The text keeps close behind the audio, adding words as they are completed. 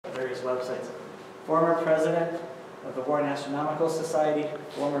websites. Former president of the Warren Astronomical Society,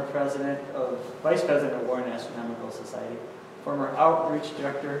 former vice president of Warren Astronomical Society, former outreach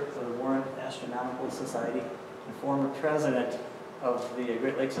director of the Warren Astronomical Society, and former president of the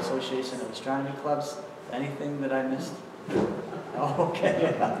Great Lakes Association of Astronomy Clubs. Anything that I missed? Oh,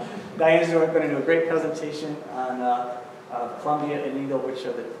 okay. Diane's going to do a great presentation on Columbia and Eagle, which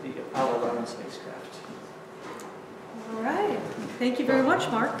are the Apollo 11 spacecraft. All right. Thank you very much,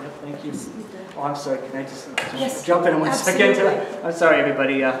 Mark. Yep, thank you. Oh, I'm sorry. Can I just jump in one absolutely. second? I'm sorry,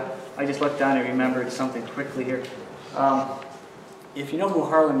 everybody. I just looked down and remembered something quickly here. If you know who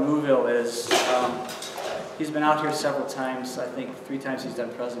Harlan Mouville is, he's been out here several times. I think 3 times he's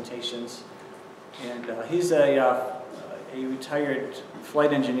done presentations. And he's a retired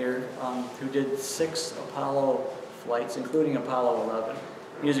flight engineer who did 6 Apollo flights, including Apollo 11.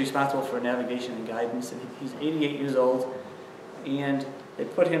 He was responsible for navigation and guidance, and he's 88 years old. And they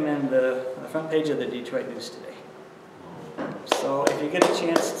put him in the front page of the Detroit News today. So if you get a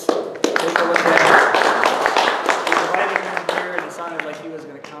chance, take a look at it. We invited him here, and it sounded like he was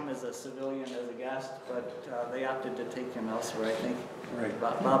going to come as a civilian, as a guest, but they opted to take him elsewhere, I think. Right.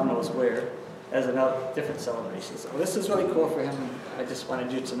 Bob knows where, as another different celebration. So this is really cool for him, and I just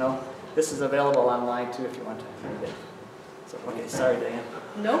wanted you to know. This is available online, too, if you want to read it. So, okay, sorry, Diane.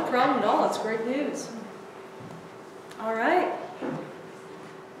 No problem at all. It's great news. All right.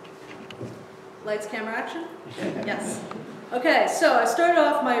 Lights, camera, action? Yes. Okay, so I started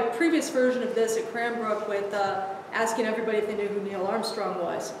off my previous version of this at Cranbrook with asking everybody if they knew who Neil Armstrong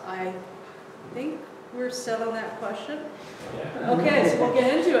was. I think we're set on that question. Okay, so we'll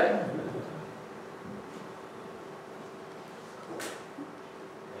get into it.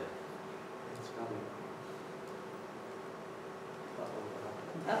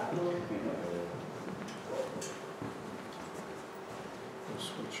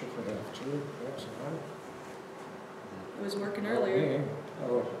 Switch if we have to. That's all right. It was working earlier.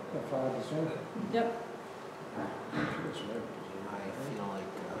 Oh, F5 is in. Yep. I feel like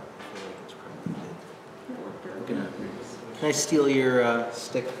it's probably good. Can I steal your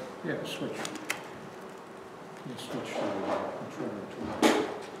stick? Yeah, switch. You switch to controller 2.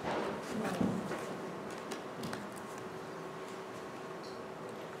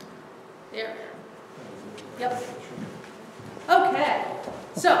 There. Yep. Okay.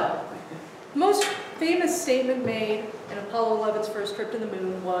 So, the most famous statement made in Apollo 11's first trip to the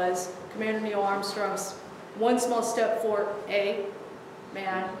moon was Commander Neil Armstrong's "one small step for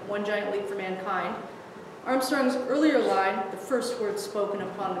man, one giant leap for mankind." Armstrong's earlier line, the first words spoken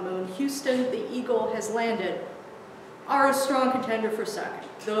upon the moon, "Houston, the Eagle has landed," are a strong contender for second.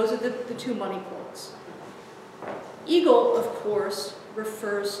 Those are the 2 money quotes. Eagle, of course,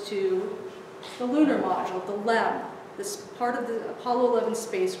 refers to the lunar module, the LEM, this part of the Apollo 11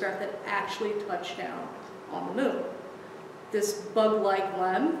 spacecraft that actually touched down on the moon. This bug-like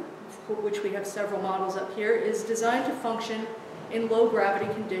LEM, which we have several models up here, is designed to function in low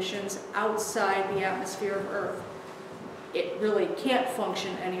gravity conditions outside the atmosphere of Earth. It really can't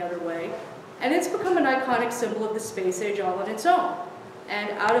function any other way, and it's become an iconic symbol of the space age all on its own. And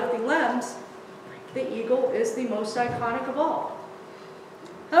out of the LEMs, the Eagle is the most iconic of all.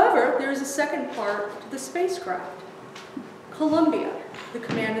 However, there is a second part to the spacecraft. Columbia, the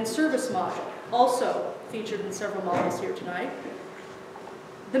command and service module, also featured in several models here tonight.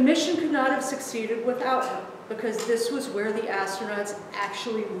 The mission could not have succeeded without him, because this was where the astronauts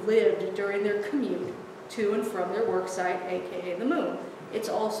actually lived during their commute to and from their work site, aka the moon. It's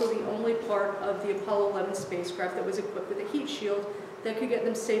also the only part of the Apollo 11 spacecraft that was equipped with a heat shield that could get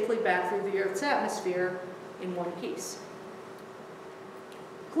them safely back through the Earth's atmosphere in one piece.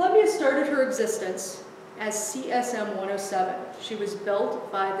 Columbia started her existence as CSM-107. She was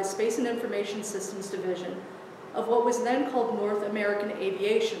built by the Space and Information Systems Division of what was then called North American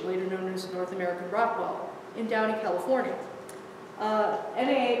Aviation, later known as North American Rockwell, in Downey, California.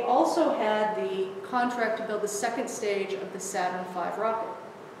 NAA also had the contract to build the second stage of the Saturn V rocket.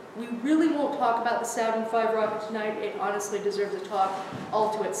 We really won't talk about the Saturn V rocket tonight. It honestly deserves a talk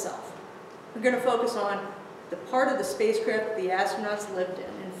all to itself. We're going to focus on the part of the spacecraft the astronauts lived in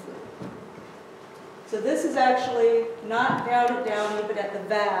and flew. So this is actually not down at Downey, but at the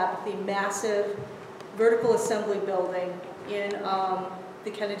VAB, the massive vertical assembly building in the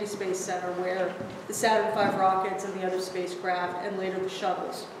Kennedy Space Center, where the Saturn V rockets and the other spacecraft and later the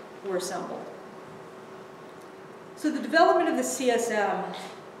shuttles were assembled. So the development of the CSM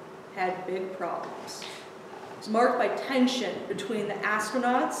had big problems. It was marked by tension between the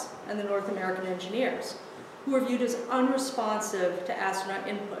astronauts and the North American engineers, who were viewed as unresponsive to astronaut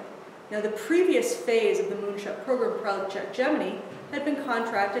input. Now, the previous phase of the moonshot program, Project Gemini, had been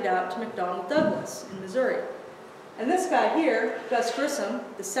contracted out to McDonnell Douglas in Missouri. And this guy here, Gus Grissom,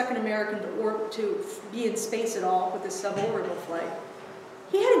 the second American to be in space at all with his suborbital flight,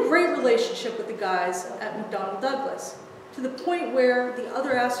 he had a great relationship with the guys at McDonnell Douglas, to the point where the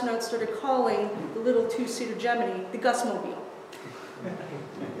other astronauts started calling the little two-seater Gemini the Gusmobile.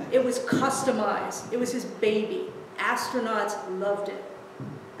 It was customized. It was his baby. Astronauts loved it.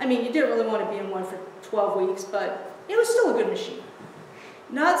 I mean, you didn't really want to be in one for 12 weeks, but it was still a good machine.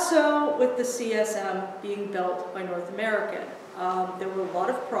 Not so with the CSM being built by North American. There were a lot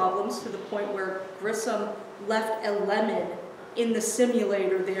of problems, to the point where Grissom left a lemon in the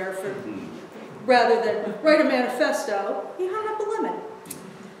simulator there for, rather than write a manifesto, he hung up a lemon.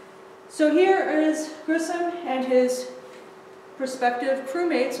 So here is Grissom and his prospective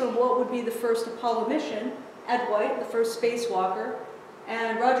crewmates on what would be the first Apollo mission. Ed White, the first spacewalker,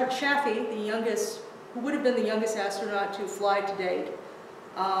 and Roger Chaffee, the youngest, who would have been the youngest astronaut to fly to date,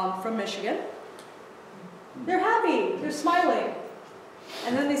 from Michigan. They're happy, they're smiling.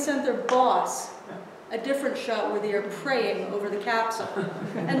 And then they sent their boss a different shot where they are praying over the capsule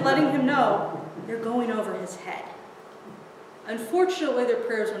and letting him know they're going over his head. Unfortunately, their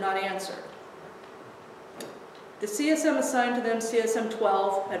prayers were not answered. The CSM assigned to them,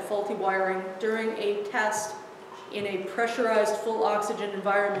 CSM-12, had faulty wiring during a test in a pressurized full oxygen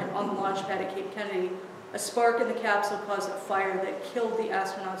environment on the launch pad at Cape Kennedy. A spark in the capsule caused a fire that killed the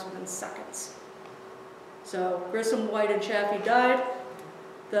astronauts within seconds. So Grissom, White, and Chaffee died.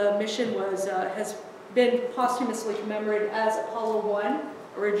 The mission was, has been posthumously commemorated as Apollo 1.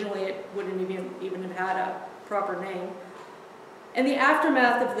 Originally, it wouldn't even have had a proper name. In the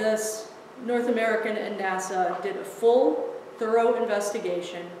aftermath of this, North American and NASA did a full, thorough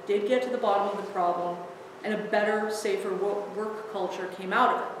investigation, did get to the bottom of the problem, and a better, safer work culture came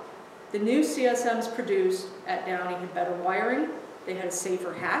out of it. The new CSMs produced at Downey had better wiring, they had a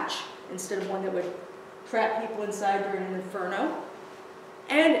safer hatch instead of one that would trap people inside during an inferno.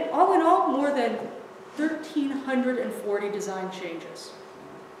 And all in all, more than 1,340 design changes.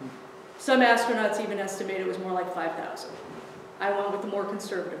 Some astronauts even estimated it was more like 5,000. I went with the more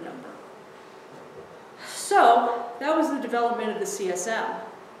conservative number. So, that was the development of the CSM.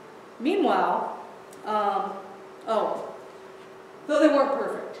 Meanwhile, though they weren't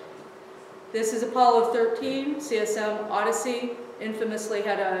perfect. This is Apollo 13, CSM Odyssey, infamously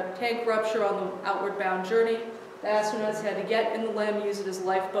had a tank rupture on the outward bound journey. The astronauts had to get in the LEM, use it as a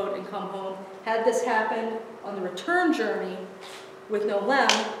lifeboat, and come home. Had this happened on the return journey with no LEM,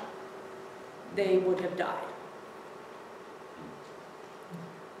 they would have died.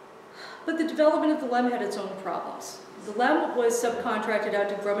 But the development of the LEM had its own problems. The LEM was subcontracted out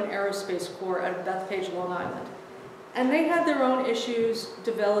to Grumman Aerospace Corps out of Bethpage, Long Island. And they had their own issues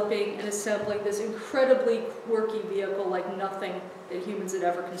developing and assembling this incredibly quirky vehicle like nothing that humans had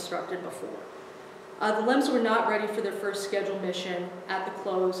ever constructed before. The LEMs were not ready for their first scheduled mission at the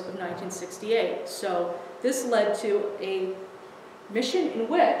close of 1968. So this led to a mission in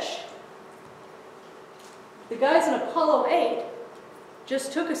which the guys in Apollo 8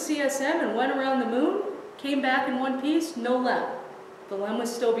 just took a CSM and went around the moon, came back in one piece, no LEM. The LEM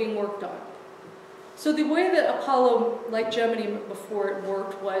was still being worked on. So the way that Apollo, like Gemini before it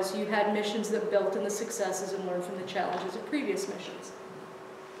worked, was you had missions that built in the successes and learned from the challenges of previous missions.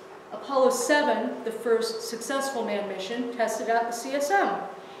 Apollo 7, the first successful manned mission, tested out the CSM.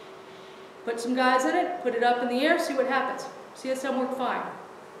 Put some guys in it, put it up in the air, see what happens. CSM worked fine.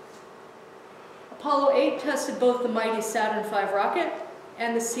 Apollo 8 tested both the mighty Saturn V rocket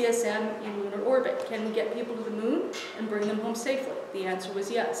and the CSM in lunar orbit. Can we get people to the moon and bring them home safely? The answer was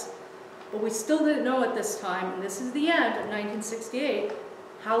yes. But we still didn't know at this time, and this is the end of 1968,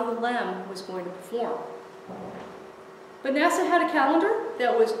 how the LEM was going to perform. But NASA had a calendar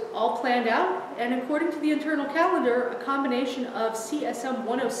that was all planned out, and according to the internal calendar, a combination of CSM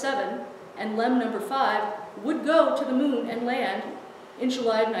 107 and LEM number 5 would go to the moon and land in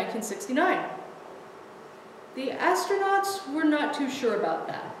July of 1969. The astronauts were not too sure about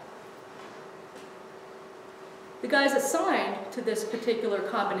that. The guys assigned to this particular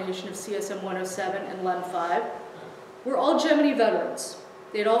combination of CSM 107 and LEM 5 were all Gemini veterans.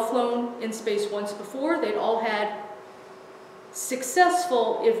 They'd all flown in space once before. They'd all had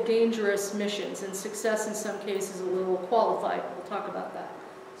successful, if dangerous, missions, and success in some cases a little qualified. We'll talk about that.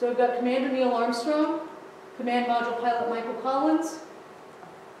 So we've got Commander Neil Armstrong, Command Module Pilot Michael Collins,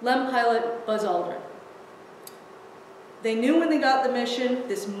 LEM Pilot Buzz Aldrin. They knew when they got the mission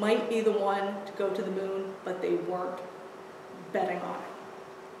this might be the one to go to the moon, but they weren't betting on it.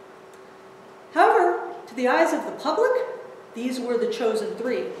 However, to the eyes of the public, these were the chosen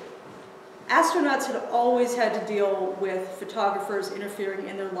three. Astronauts had always had to deal with photographers interfering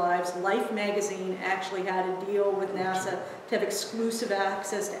in their lives. Life magazine actually had a deal with NASA to have exclusive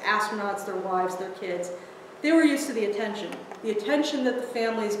access to astronauts, their wives, their kids. They were used to the attention. The attention that the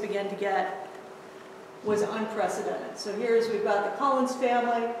families began to get was unprecedented. So here's, we've got the Collins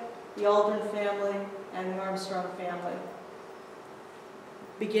family, the Aldrin family, and the Armstrong family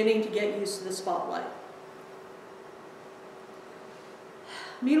beginning to get used to the spotlight.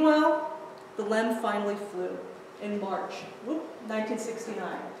 Meanwhile, the LEM finally flew in March,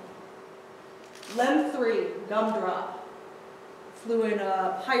 1969. LEM 3, gumdrop, flew in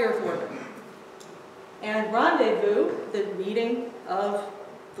a high Earth orbit. And rendezvous, the meeting of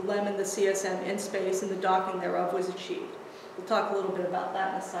the LEM and the CSM in space and the docking thereof, was achieved. We'll talk a little bit about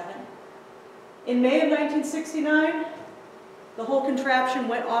that in a second. In May of 1969, the whole contraption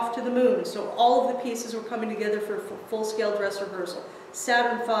went off to the moon, so all of the pieces were coming together for full-scale dress rehearsal.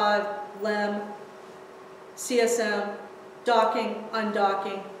 Saturn V, LEM, CSM, docking,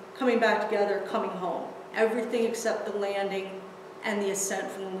 undocking, coming back together, coming home. Everything except the landing and the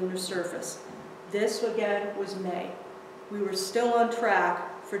ascent from the lunar surface. This, again, was May. We were still on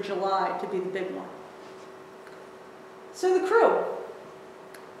track for July to be the big one. So the crew.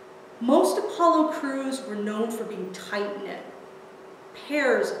 Most Apollo crews were known for being tight-knit.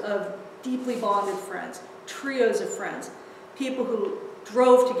 Pairs of deeply bonded friends, trios of friends, people who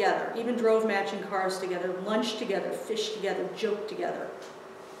drove together, even drove matching cars together, lunched together, fished together, joked together.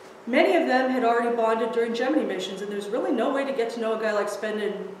 Many of them had already bonded during Gemini missions, and there's really no way to get to know a guy like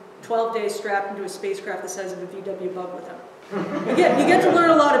spending 12 days strapped into a spacecraft the size of a VW bug with him. You get to learn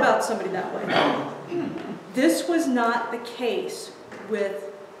a lot about somebody that way. This was not the case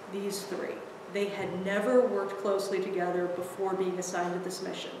with these three. They had never worked closely together before being assigned to this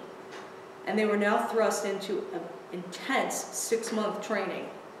mission. And they were now thrust into an intense 6-month training.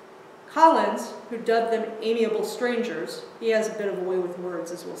 Collins, who dubbed them amiable strangers, he has a bit of a way with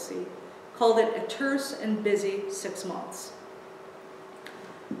words, as we'll see, called it a terse and busy 6 months.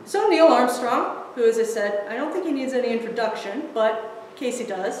 So Neil Armstrong, who, as I said, I don't think he needs any introduction, but in case he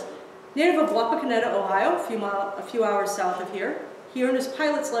does, native of Wapakoneta, Ohio, a few hours south of here. He earned his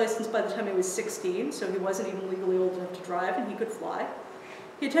pilot's license by the time he was 16, so he wasn't even legally old enough to drive, and he could fly.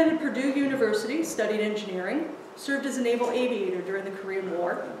 He attended Purdue University, studied engineering, served as a naval aviator during the Korean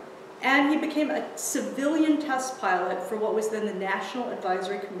War, and he became a civilian test pilot for what was then the National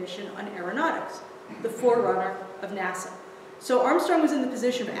Advisory Commission on Aeronautics, the forerunner of NASA. So Armstrong was in the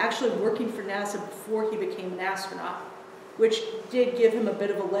position of actually working for NASA before he became an astronaut, which did give him a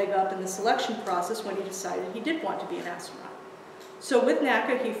bit of a leg up in the selection process when he decided he did want to be an astronaut. So with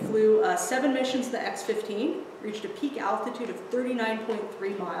NACA, he flew 7 missions in the X-15, reached a peak altitude of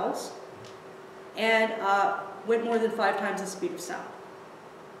 39.3 miles, and went more than 5 times the speed of sound.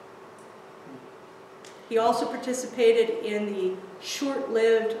 He also participated in the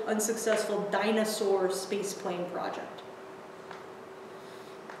short-lived, unsuccessful Dinosaur spaceplane project.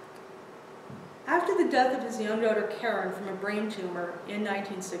 After the death of his young daughter Karen from a brain tumor in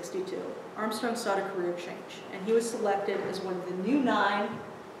 1962, Armstrong sought a career change, and he was selected as one of the new 9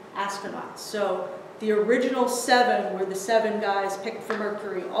 astronauts. So the original 7 were the 7 guys picked for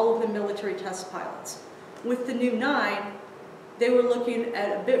Mercury, all of them military test pilots. With the new 9, they were looking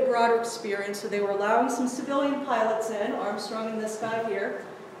at a bit broader experience, so they were allowing some civilian pilots in, Armstrong and this guy here,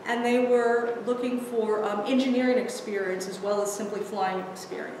 and they were looking for engineering experience as well as simply flying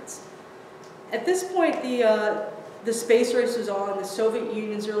experience. At this point, the space race was on. The Soviet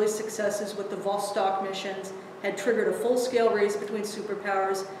Union's early successes with the Vostok missions had triggered a full-scale race between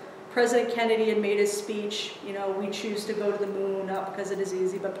superpowers. President Kennedy had made his speech, you know, we choose to go to the moon, not because it is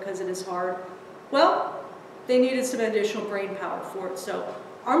easy, but because it is hard. Well, they needed some additional brain power for it, so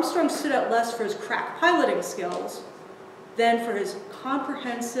Armstrong stood out less for his crack piloting skills than for his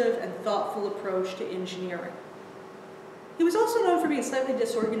comprehensive and thoughtful approach to engineering. He was also known for being slightly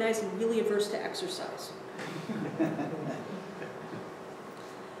disorganized and really averse to exercise.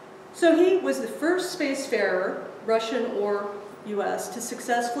 So he was the first spacefarer, Russian or US, to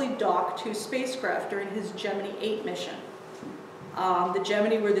successfully dock 2 spacecraft during his Gemini 8 mission. The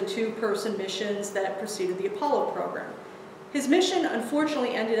Gemini were the 2-person missions that preceded the Apollo program. His mission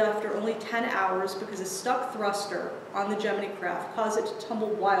unfortunately ended after only 10 hours because a stuck thruster on the Gemini craft caused it to tumble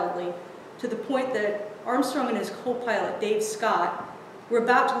wildly to the point that Armstrong and his co-pilot, Dave Scott, were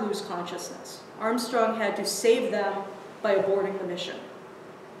about to lose consciousness. Armstrong had to save them by aborting the mission.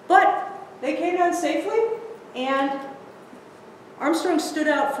 But they came down safely, and Armstrong stood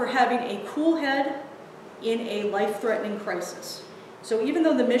out for having a cool head in a life-threatening crisis. So even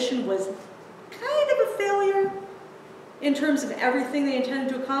though the mission was kind of a failure, in terms of everything they intended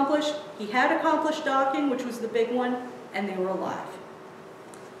to accomplish. He had accomplished docking, which was the big one, and they were alive.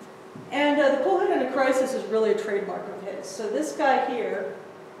 And the pull head in a crisis is really a trademark of his. So this guy here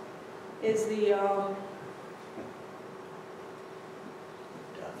is the,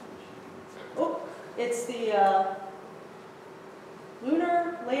 it's the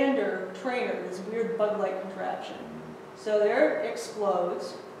lunar lander trainer, this weird bug-like contraption. So there it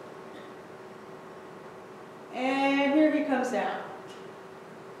explodes. And here he comes down.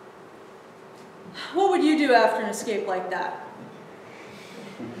 What would you do after an escape like that?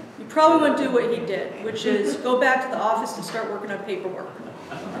 You probably wouldn't do what he did, which is go back to the office and start working on paperwork.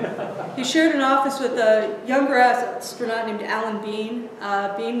 He shared an office with a younger astronaut named Alan Bean.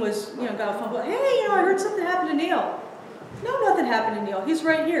 Bean was, got a phone call. Hey, I heard something happened to Neil. No, nothing happened to Neil. He's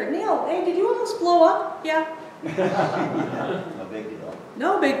right here. Neil, hey, did you almost blow up? Yeah. No big deal.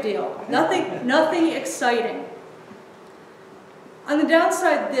 No big deal. Nothing exciting. On the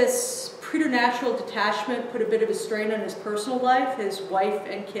downside, this preternatural detachment put a bit of a strain on his personal life. His wife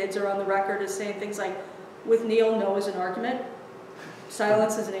and kids are on the record as saying things like, with Neil, no is an argument.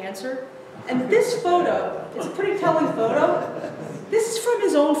 Silence is an answer. And this photo, it's a pretty telling photo. This is from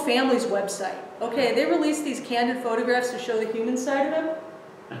his own family's website. Okay, they released these candid photographs to show the human side of him.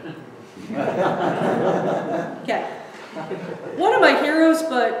 Okay. One of my heroes,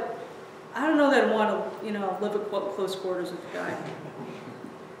 but I don't know that I want to, live at close quarters with the guy.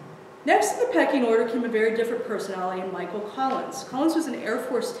 Next in the pecking order came a very different personality, Michael Collins. Collins was an Air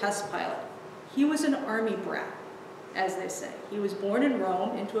Force test pilot. He was an Army brat, as they say. He was born in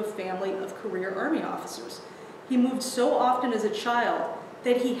Rome into a family of career Army officers. He moved so often as a child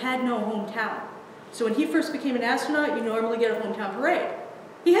that he had no hometown. So when he first became an astronaut, you normally get a hometown parade.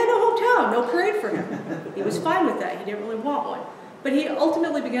 He had no hometown, no parade for him. He was fine with that. He didn't really want one. But he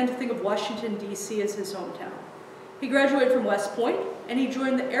ultimately began to think of Washington, D.C. as his hometown. He graduated from West Point, and he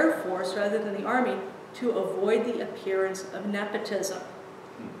joined the Air Force rather than the Army to avoid the appearance of nepotism.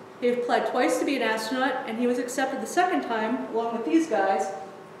 He applied twice to be an astronaut, and he was accepted the second time, along with these guys,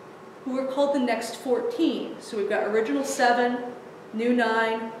 who were called the Next 14. So we've got original 7, new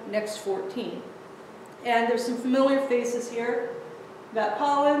 9, Next 14. And there's some familiar faces here. We've got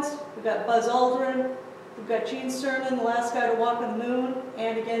Collins, we've got Buzz Aldrin, we've got Gene Cernan, the last guy to walk on the moon,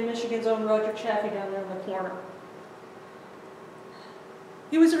 and again, Michigan's own Roger Chaffee down there in the corner.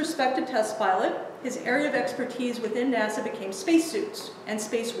 He was a respected test pilot. His area of expertise within NASA became spacesuits and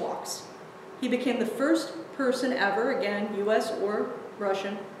spacewalks. He became the first person ever, again, US or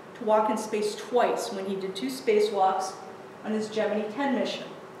Russian, to walk in space twice when he did 2 spacewalks on his Gemini 10 mission.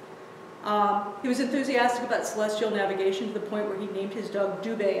 He was enthusiastic about celestial navigation to the point where he named his dog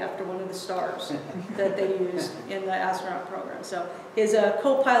Dubé after one of the stars that they used in the astronaut program. So his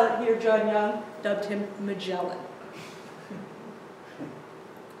co-pilot here, John Young, dubbed him Magellan.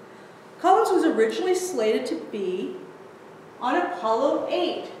 Collins was originally slated to be on Apollo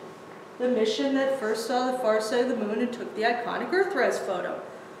 8, the mission that first saw the far side of the moon and took the iconic Earthrise photo.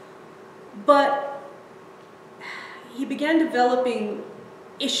 But he began developing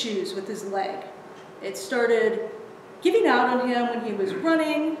issues with his leg. It started giving out on him when he was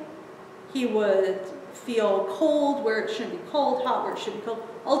running. He would feel cold where it shouldn't be cold, hot where it should be cold.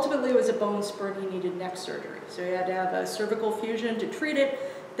 Ultimately, it was a bone spur and he needed neck surgery. So he had to have a cervical fusion to treat it.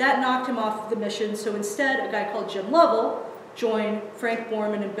 That knocked him off the mission, so instead a guy called Jim Lovell joined Frank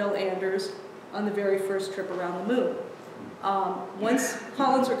Borman and Bill Anders on the very first trip around the moon. Once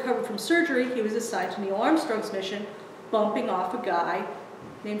Collins recovered from surgery, he was assigned to Neil Armstrong's mission, bumping off a guy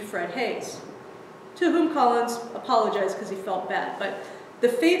named Fred Hayes, to whom Collins apologized because he felt bad. But the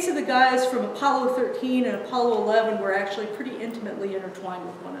fates of the guys from Apollo 13 and Apollo 11 were actually pretty intimately intertwined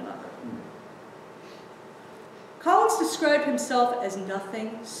with one another. Collins described himself as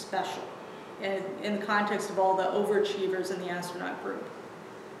nothing special in the context of all the overachievers in the astronaut group.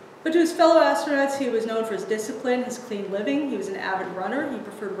 But to his fellow astronauts, he was known for his discipline, his clean living. He was an avid runner. He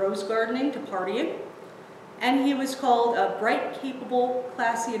preferred rose gardening to partying. And he was called bright, capable,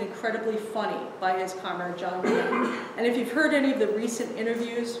 classy, and incredibly funny by his comrade John Young. And if you've heard any of the recent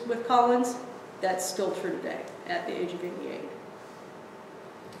interviews with Collins, that's still true today at the age of 88.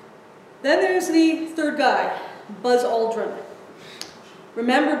 Then there's the third guy, Buzz Aldrin.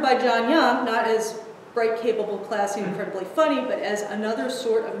 Remembered by John Young, not as bright, capable, classy, and incredibly funny, but as another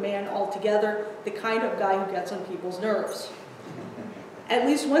sort of man altogether, the kind of guy who gets on people's nerves. At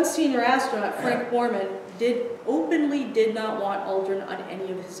least one senior astronaut, Frank Borman, openly did not want Aldrin on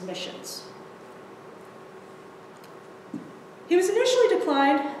any of his missions. He was initially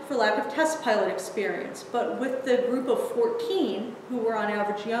declined for lack of test pilot experience, but with the group of 14, who were on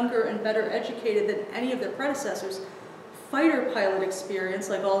average younger and better educated than any of their predecessors, fighter pilot experience,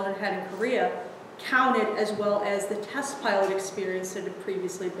 like Aldrin had in Korea, counted as well as the test pilot experience that had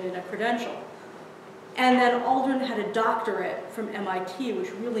previously been a credential. And then Aldrin had a doctorate from MIT,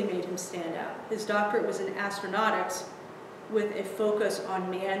 which really made him stand out. His doctorate was in astronautics with a focus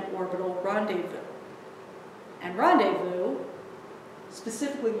on manned orbital rendezvous. And rendezvous,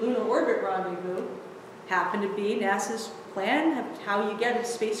 specifically lunar orbit rendezvous, happened to be NASA's plan of how you get a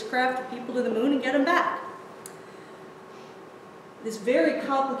spacecraft of people to the moon and get them back. This very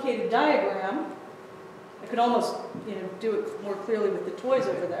complicated diagram, I could almost do it more clearly with the toys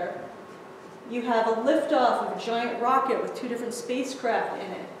over there. You have a liftoff of a giant rocket with two different spacecraft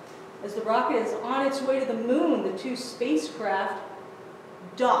in it. As the rocket is on its way to the moon, the two spacecraft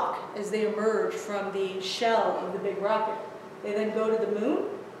dock as they emerge from the shell of the big rocket. They then go to the moon.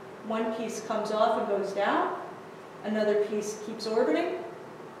 One piece comes off and goes down. Another piece keeps orbiting.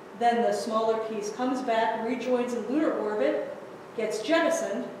 Then the smaller piece comes back, rejoins in lunar orbit, gets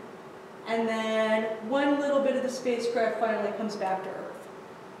jettisoned, and then one little bit of the spacecraft finally comes back to Earth.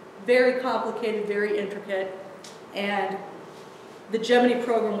 Very complicated, very intricate, and the Gemini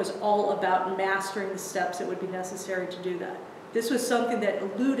program was all about mastering the steps that would be necessary to do that. This was something that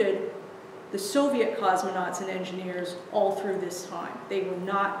eluded the Soviet cosmonauts and engineers all through this time. They were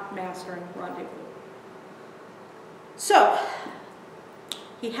not mastering rendezvous. So,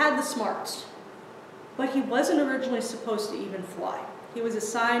 he had the smarts, but he wasn't originally supposed to even fly. He was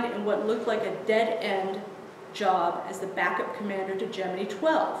assigned in what looked like a dead-end job as the backup commander to Gemini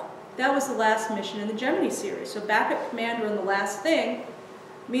 12. That was the last mission in the Gemini series. So backup commander on the last thing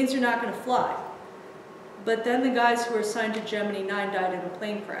means you're not going to fly. But then the guys who were assigned to Gemini 9 died in a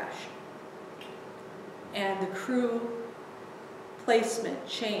plane crash. And the crew placement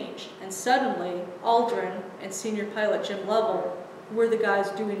changed. And suddenly, Aldrin and senior pilot Jim Lovell were the guys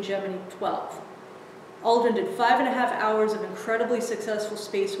doing Gemini 12. Aldrin did 5.5 hours of incredibly successful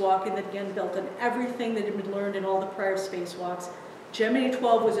spacewalking that again built on everything that had been learned in all the prior spacewalks. Gemini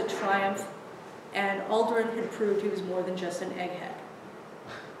 12 was a triumph, and Aldrin had proved he was more than just an egghead.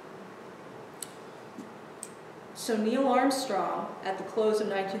 So Neil Armstrong, at the close of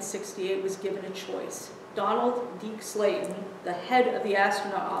 1968, was given a choice. Donald Deke Slayton, the head of the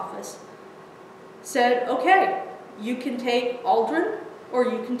astronaut office, said, okay, you can take Aldrin or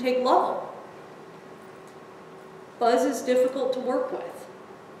you can take Lovell. Buzz is difficult to work with.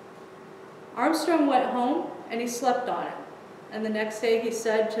 Armstrong went home and he slept on it. And the next day he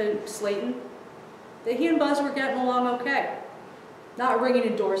said to Slayton that he and Buzz were getting along okay. Not a ringing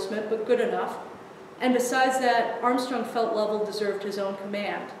endorsement, but good enough. And besides that, Armstrong felt Lovell deserved his own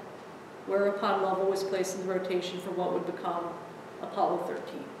command, whereupon Lovell was placed in the rotation for what would become Apollo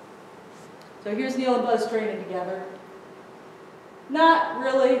 13. So here's Neil and Buzz training together. Not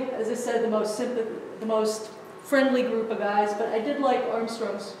really, as I said, the most friendly group of guys, but I did like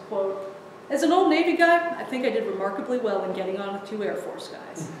Armstrong's quote. As an old Navy guy, I think I did remarkably well in getting on with two Air Force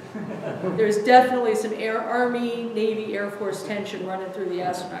guys. There's definitely some Army, Navy, Air Force tension running through the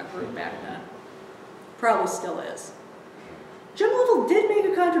astronaut group back then. Probably still is. Jim Lovell did make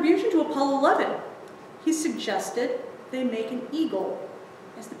a contribution to Apollo 11. He suggested they make an eagle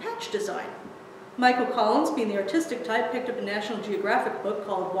as the patch design. Michael Collins, being the artistic type, picked up a National Geographic book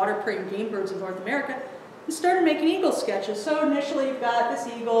called Water-Praying Game Birds of North America and started making eagle sketches. So initially you've got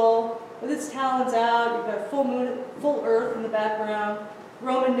this eagle with its talons out, you've got a full moon, full Earth in the background,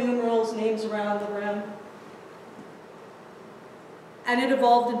 Roman numerals, names around the rim. And it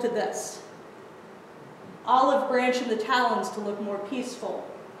evolved into this. Olive branch in the talons to look more peaceful.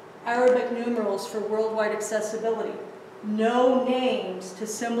 Arabic numerals for worldwide accessibility. No names to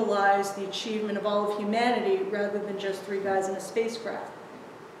symbolize the achievement of all of humanity rather than just three guys in a spacecraft.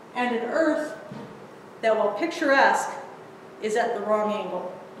 And an Earth that, while picturesque, is at the wrong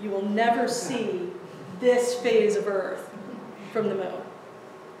angle. You will never see this phase of Earth from the moon.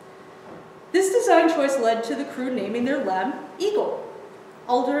 This design choice led to the crew naming their LEM Eagle.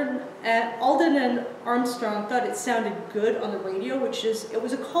 Aldrin and Armstrong thought it sounded good on the radio, it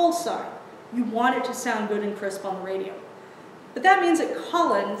was a call sign. You want it to sound good and crisp on the radio. But that means that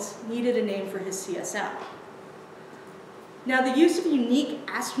Collins needed a name for his CSM. Now, the use of unique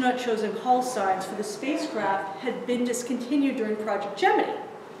astronaut-chosen call signs for the spacecraft had been discontinued during Project Gemini.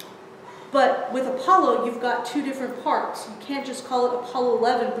 But with Apollo, you've got two different parts. You can't just call it Apollo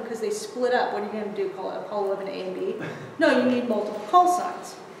 11 because they split up. What are you going to do, call it Apollo 11 A and B? No, you need multiple call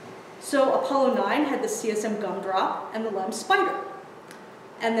signs. So Apollo 9 had the CSM Gumdrop and the LEM Spider.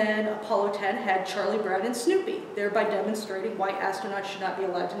 And then Apollo 10 had Charlie Brown and Snoopy, thereby demonstrating why astronauts should not be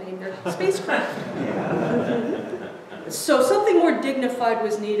allowed to name their spacecraft. So something more dignified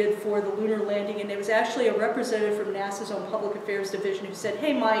was needed for the lunar landing, and it was actually a representative from NASA's own Public Affairs Division who said,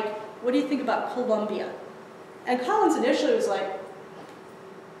 "Hey Mike, what do you think about Columbia?" And Collins initially was like,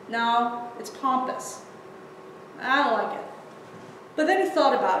 "No, it's pompous. I don't like it." But then he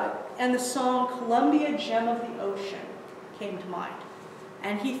thought about it, and the song "Columbia, Gem of the Ocean" came to mind.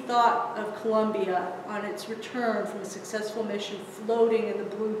 And he thought of Columbia on its return from a successful mission, floating in the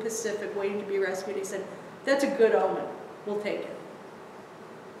blue Pacific, waiting to be rescued. He said, "That's a good omen. We'll take it."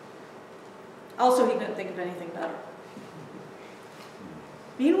 Also, he couldn't think of anything better.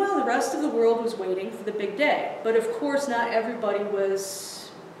 Meanwhile, the rest of the world was waiting for the big day. But of course, not everybody was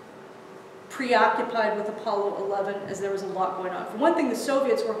preoccupied with Apollo 11, as there was a lot going on. For one thing, the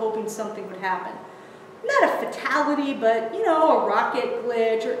Soviets were hoping something would happen. Not a fatality, but, you know, a rocket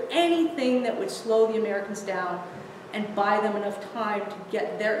glitch or anything that would slow the Americans down and buy them enough time to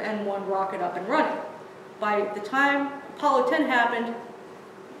get their N-1 rocket up and running. By the time Apollo 10 happened,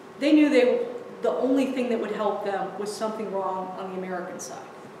 they knew the only thing that would help them was something wrong on the American side.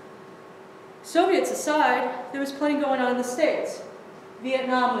 Soviets aside, there was plenty going on in the States.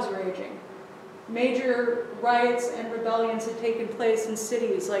 Vietnam was raging. Major riots and rebellions had taken place in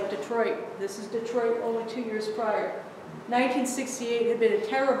cities like Detroit. This is Detroit only 2 years prior. 1968 had been a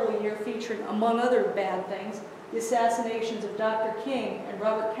terrible year, featuring, among other bad things, the assassinations of Dr. King and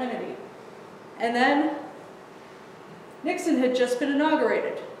Robert Kennedy. And then Nixon had just been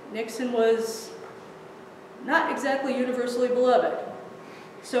inaugurated. Nixon was not exactly universally beloved.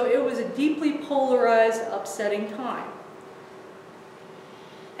 So it was a deeply polarized, upsetting time.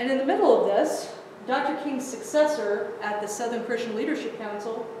 And in the middle of this, Dr. King's successor at the Southern Christian Leadership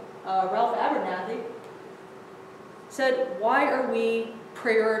Council, Ralph Abernathy, said, "Why are we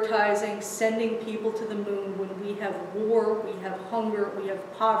prioritizing sending people to the moon when we have war, we have hunger, we have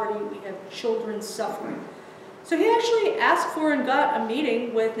poverty, we have children suffering?" So he actually asked for and got a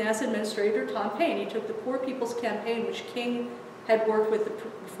meeting with NASA Administrator Tom Paine. He took the Poor People's Campaign, which King had worked with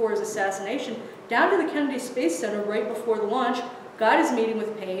before his assassination, down to the Kennedy Space Center right before the launch, got his meeting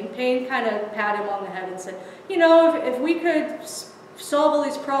with Paine. Paine kind of patted him on the head and said, "You know, if we could solve all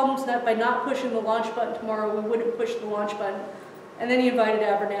these problems by not pushing the launch button tomorrow, we wouldn't push the launch button." And then he invited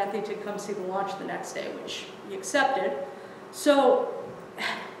Abernathy to come see the launch the next day, which he accepted. So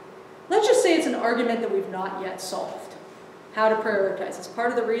let's just say it's an argument that we've not yet solved, how to prioritize. It's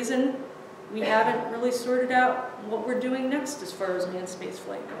part of the reason we haven't really sorted out what we're doing next as far as manned spaceflight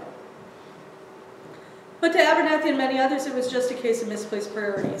goes. But to Abernathy and many others, it was just a case of misplaced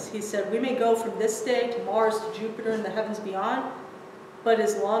priorities. He said, "We may go from this day to Mars, to Jupiter, and the heavens beyond, but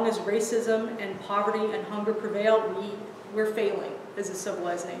as long as racism and poverty and hunger prevail, we're failing as a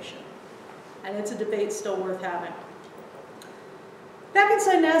civilized nation." And it's a debate still worth having. Back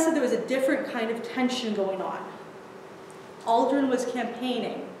inside NASA, there was a different kind of tension going on. Aldrin was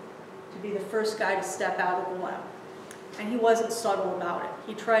campaigning to be the first guy to step out of the limb. And he wasn't subtle about it.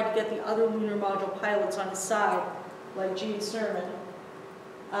 He tried to get the other lunar module pilots on his side, like Gene Cernan,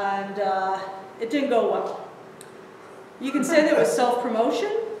 and it didn't go well. You can say that was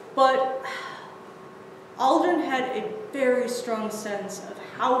self-promotion, but Aldrin had a very strong sense of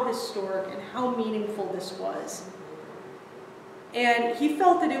how historic and how meaningful this was. And he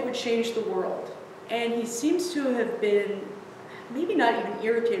felt that it would change the world. And he seems to have been, maybe not even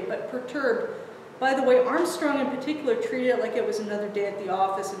irritated, but perturbed by the way Armstrong in particular treated it like it was another day at the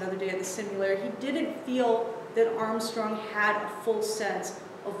office, another day at the simulator. He didn't feel that Armstrong had a full sense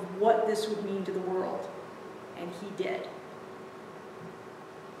of what this would mean to the world. And he did.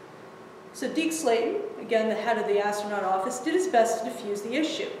 So Deke Slayton, again the head of the astronaut office, did his best to defuse the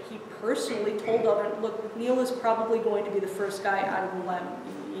issue. He personally told Aldrin, "Look, Neil is probably going to be the first guy out of the limb.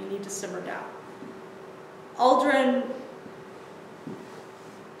 You need to simmer down." Aldrin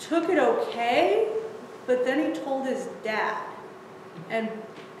took it okay, but then he told his dad. And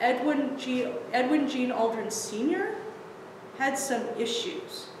Edwin Gene Aldrin Sr. had some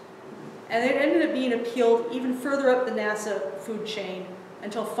issues. And it ended up being appealed even further up the NASA food chain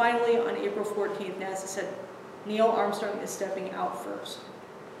until finally on April 14th, NASA said, "Neil Armstrong is stepping out first.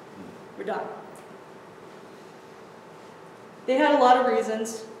 We're done." They had a lot of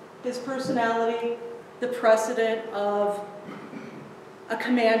reasons. His personality, the precedent of a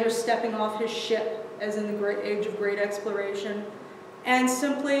commander stepping off his ship, as in the great age of great exploration, and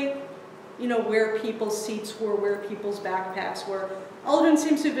simply, you know, where people's seats were, where people's backpacks were. Aldrin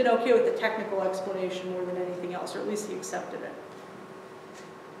seems to have been okay with the technical explanation more than anything else, or at least he accepted it.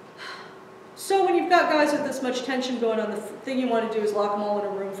 So when you've got guys with this much tension going on, the thing you want to do is lock them all in a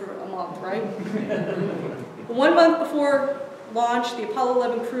room for a month, right? 1 month before launch, the Apollo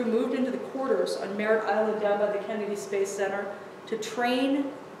 11 crew moved into the quarters on Merritt Island down by the Kennedy Space Center to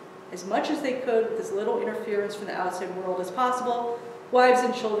train as much as they could with as little interference from the outside world as possible. Wives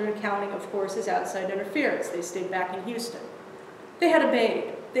and children counting, of course, as outside interference. They stayed back in Houston. They had a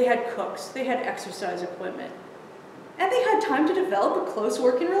maid, they had cooks, they had exercise equipment, and they had time to develop a close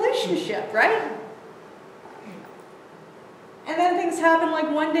working relationship, right? And then things happened, like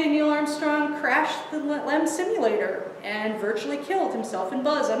one day Neil Armstrong crashed the LEM simulator and virtually killed himself and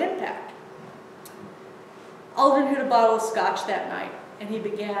Buzz on impact. Aldrin had a bottle of scotch that night, and he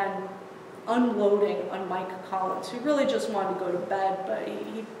began unloading on Mike Collins, who really just wanted to go to bed, but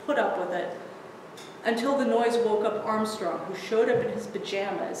he put up with it until the noise woke up Armstrong, who showed up in his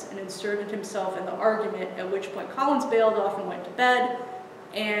pajamas and inserted himself in the argument, at which point Collins bailed off and went to bed,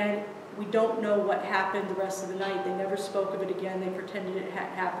 and we don't know what happened the rest of the night. They never spoke of it again. They pretended it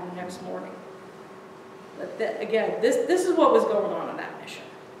hadn't happened the next morning. But again, this is what was going on that mission.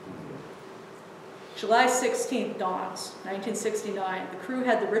 July 16th dawns, 1969. The crew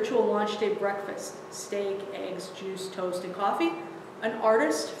had the ritual launch day breakfast: steak, eggs, juice, toast, and coffee. An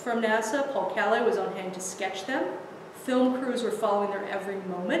artist from NASA, Paul Calais, was on hand to sketch them. Film crews were following their every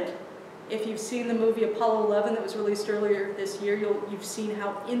moment. If you've seen the movie Apollo 11 that was released earlier this year, you've seen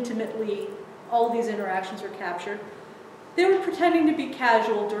how intimately all these interactions were captured. They were pretending to be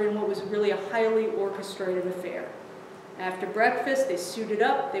casual during what was really a highly orchestrated affair. After breakfast, they suited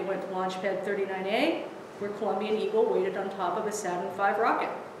up. They went to Launch Pad 39A, where Columbia and Eagle waited on top of a Saturn V rocket.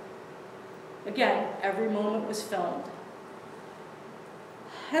 Again, every moment was filmed.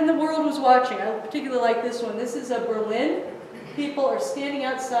 And the world was watching. I particularly like this one. This is Berlin. People are standing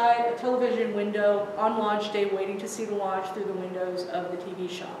outside a television window on launch day waiting to see the launch through the windows of the TV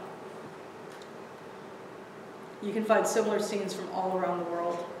shop. You can find similar scenes from all around the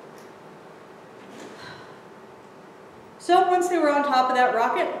world. So once they were on top of that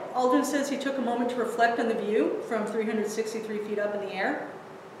rocket, Aldrin says he took a moment to reflect on the view from 363 feet up in the air.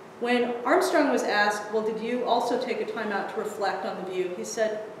 When Armstrong was asked, well, did you also take a time out to reflect on the view? He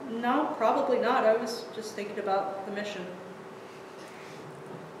said, no, probably not. I was just thinking about the mission.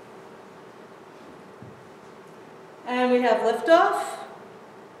 And we have liftoff.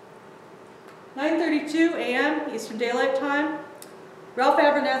 9:32 a.m. Eastern Daylight Time. Ralph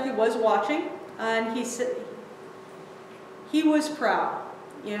Abernathy was watching, and he said he was proud.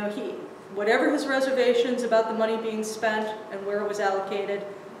 You know, whatever his reservations about the money being spent and where it was allocated,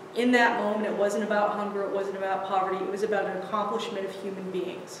 in that moment it wasn't about hunger, it wasn't about poverty, it was about an accomplishment of human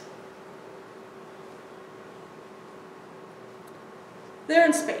beings. They're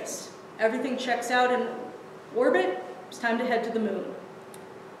in space. Everything checks out in orbit. It's time to head to the moon.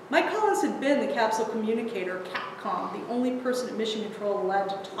 Mike Collins had been the capsule communicator, CAPCOM, the only person at Mission Control allowed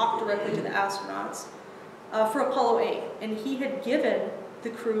to talk directly to the astronauts for Apollo 8, and he had given the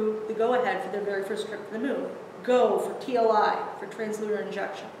crew the go-ahead for their very first trip to the moon. Go for TLI, for translunar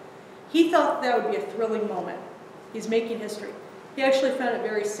injection. He thought that would be a thrilling moment. He's making history. He actually found it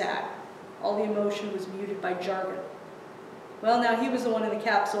very sad. All the emotion was muted by jargon. Well, now he was the one in the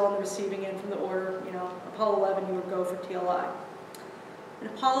capsule on the receiving end from the order, you know, Apollo 11, you would go for TLI. And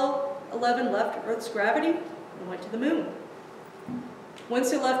Apollo 11 left Earth's gravity and went to the moon.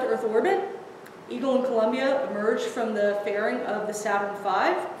 Once they left Earth orbit, Eagle and Columbia emerged from the fairing of the Saturn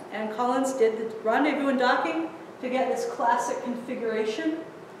V, and Collins did the rendezvous and docking to get this classic configuration,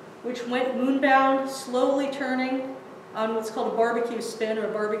 which went moonbound, slowly turning on what's called a barbecue spin or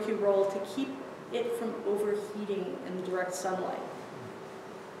a barbecue roll to keep it from overheating in the direct sunlight.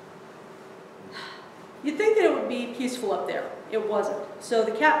 You'd think that it would be peaceful up there. It wasn't. So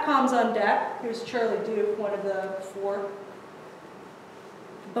the Capcom's on deck. Here's Charlie Duke, one of the four.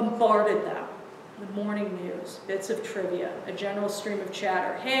 Bombarded them. The morning news, bits of trivia, a general stream of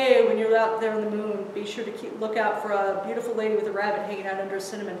chatter. Hey, when you're out there on the moon, be sure to look out for a beautiful lady with a rabbit hanging out under a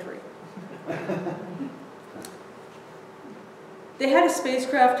cinnamon tree. They had a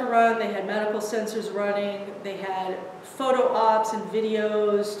spacecraft to run, they had medical sensors running, they had photo ops and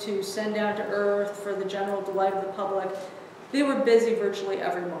videos to send down to Earth for the general delight of the public. They were busy virtually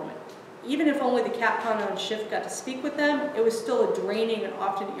every moment. Even if only the Capcom on shift got to speak with them, it was still a draining and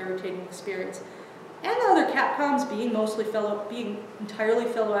often irritating experience. And the other Capcoms, being entirely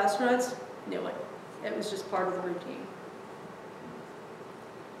fellow astronauts, knew it. It was just part of the routine.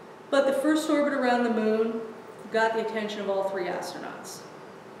 But the first orbit around the moon got the attention of all three astronauts.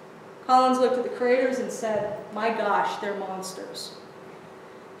 Collins looked at the craters and said, my gosh, they're monsters.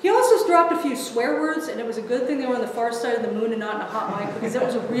 He also dropped a few swear words, and it was a good thing they were on the far side of the moon and not in a hot mic, because that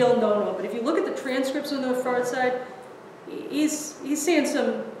was a real no-no. But if you look at the transcripts on the far side, he's saying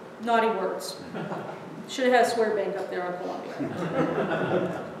some naughty words. Should have had a swear bank up there on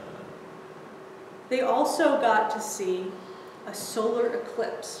Columbia. They also got to see a solar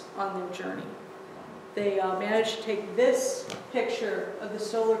eclipse on their journey. They managed to take this picture of the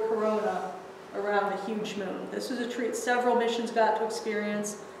solar corona around the huge moon. This was a treat several missions got to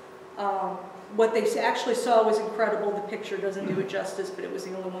experience. What they actually saw was incredible. The picture doesn't do it justice, but it was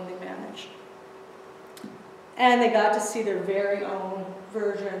the only one they managed. And they got to see their very own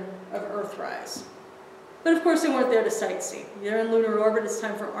version of Earthrise. But of course they weren't there to sightsee. They're in lunar orbit. It's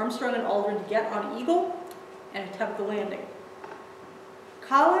time for Armstrong and Aldrin to get on Eagle and attempt the landing.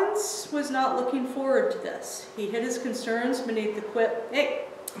 Collins was not looking forward to this. He hid his concerns beneath the quip, "Hey,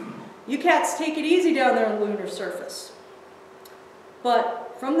 you cats take it easy down there on the lunar surface."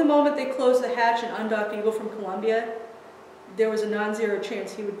 But from the moment they closed the hatch and undocked Eagle from Columbia, there was a non-zero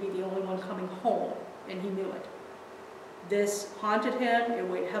chance he would be the only one coming home, and he knew it. This haunted him, it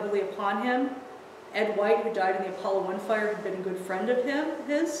weighed heavily upon him. Ed White, who died in the Apollo 1 fire, had been a good friend of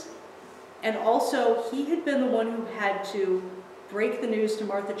his. And also, he had been the one who had to break the news to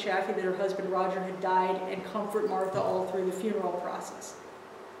Martha Chaffee that her husband Roger had died and comfort Martha all through the funeral process.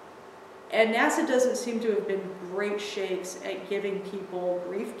 And NASA doesn't seem to have been great shakes at giving people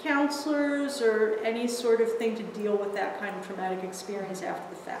grief counselors or any sort of thing to deal with that kind of traumatic experience after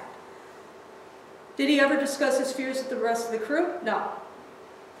the fact. Did he ever discuss his fears with the rest of the crew? No.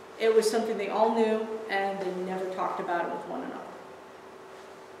 It was something they all knew, and they never talked about it with one another.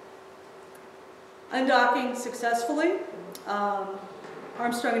 Undocking successfully,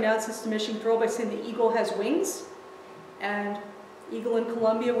 Armstrong announced this to Mission Control by saying the Eagle has wings, and Eagle and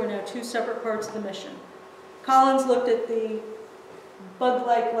Columbia were now two separate parts of the mission. Collins looked at the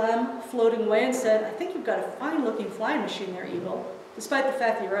bug-like lem floating away and said, "I think you've got a fine-looking flying machine there, Eagle, despite the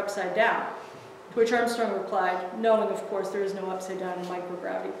fact that you're upside down." To which Armstrong replied, knowing, of course, there is no upside down in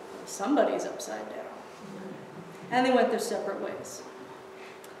microgravity. Somebody's upside down. And they went their separate ways.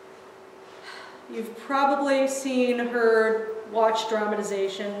 You've probably seen, heard, watched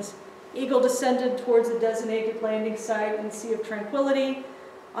dramatizations. Eagle descended towards the designated landing site in the Sea of Tranquility.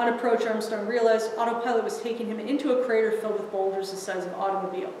 On approach, Armstrong realized autopilot was taking him into a crater filled with boulders the size of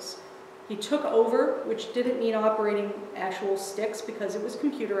automobiles. He took over, which didn't mean operating actual sticks because it was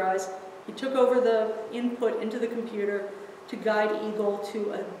computerized. He took over the input into the computer to guide Eagle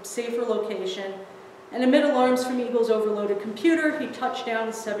to a safer location. And amid alarms from Eagle's overloaded computer, he touched down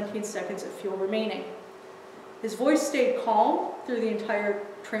with 17 seconds of fuel remaining. His voice stayed calm through the entire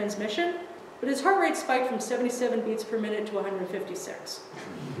transmission, but his heart rate spiked from 77 beats per minute to 156.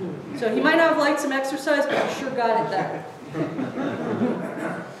 So he might not have liked some exercise, but he sure got it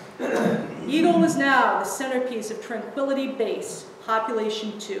then. Eagle was now the centerpiece of Tranquility Base,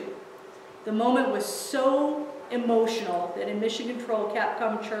 Population 2. The moment was so emotional that in Mission Control,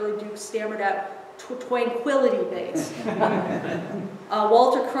 Capcom Charlie Duke stammered out, "Tranquility Base."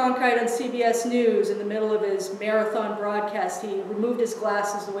 Walter Cronkite on CBS News, in the middle of his marathon broadcast, he removed his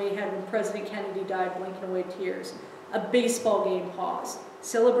glasses the way he had when President Kennedy died, blinking away tears. A baseball game paused.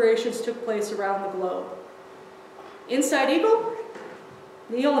 Celebrations took place around the globe. Inside Eagle,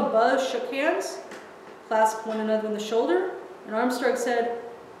 Neil and Buzz shook hands, clasped one another on the shoulder, and Armstrong said,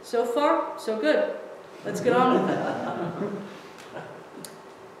 "So far, so good. Let's get on with it."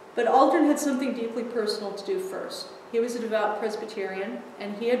 But Aldrin had something deeply personal to do first. He was a devout Presbyterian,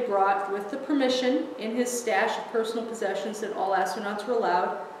 and he had brought, with the permission in his stash of personal possessions that all astronauts were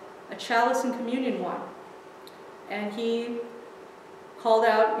allowed, a chalice and communion wine. And he called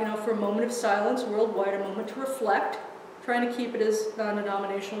out, for a moment of silence worldwide, a moment to reflect, trying to keep it as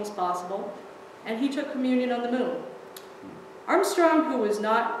non-denominational as possible. And he took communion on the moon. Armstrong, who was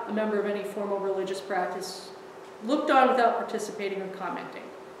not a member of any formal religious practice, looked on without participating or commenting.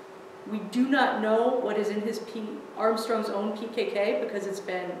 We do not know what is in Armstrong's own PKK because it's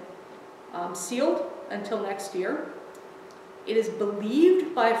been sealed until next year. It is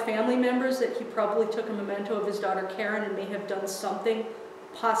believed by family members that he probably took a memento of his daughter Karen and may have done something,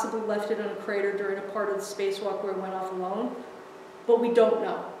 possibly left it on a crater during a part of the spacewalk where he went off alone. But we don't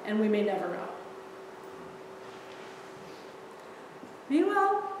know, and we may never know.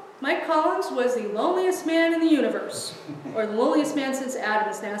 Meanwhile, Mike Collins was the loneliest man in the universe, or the loneliest man since Adam,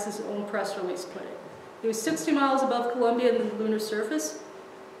 as NASA's own press release put it. He was 60 miles above Columbia and the lunar surface,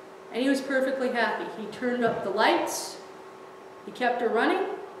 and he was perfectly happy. He turned up the lights, he kept her running,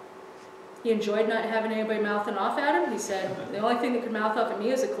 he enjoyed not having anybody mouthing off at him. He said, "The only thing that could mouth off at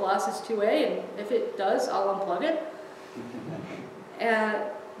me is a Colossus 2A, and if it does, I'll unplug it." And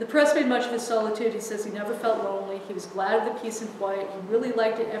the press made much of his solitude. He says he never felt lonely. He was glad of the peace and quiet. He really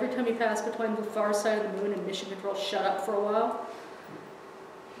liked it. Every time he passed between the far side of the moon and Mission Control shut up for a while.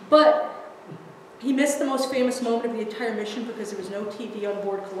 But He missed the most famous moment of the entire mission because there was no TV on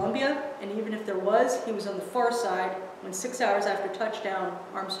board Columbia, and even if there was, he was on the far side when 6 hours after touchdown,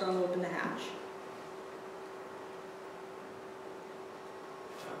 Armstrong opened the hatch.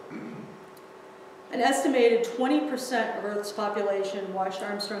 An estimated 20% of Earth's population watched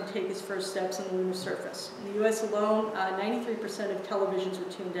Armstrong take his first steps on the lunar surface. In the US alone, 93% of televisions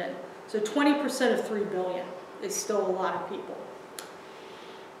were tuned in. So 20% of 3 billion is still a lot of people.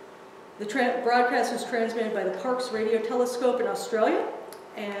 The broadcast was transmitted by the Parkes Radio Telescope in Australia,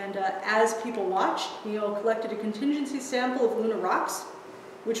 and as people watched, Neil collected a contingency sample of lunar rocks,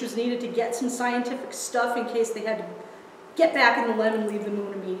 which was needed to get some scientific stuff in case they had to get back in the LEM and leave the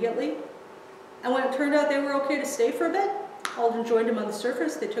moon immediately. And when it turned out they were okay to stay for a bit, Aldrin joined him on the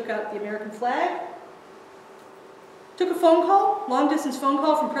surface. They took out the American flag, took a phone call, long-distance phone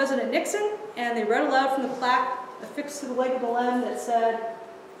call from President Nixon, and they read aloud from the plaque affixed to the leg of the LEM that said,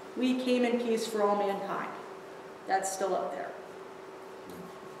 "We came in peace for all mankind." That's still up there.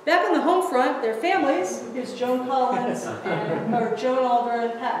 Back on the home front, their families, here's Joan Collins, Joan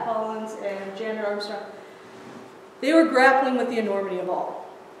Aldrin, Pat Collins, and Janet Armstrong. They were grappling with the enormity of all.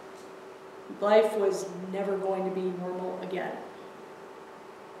 Life was never going to be normal again.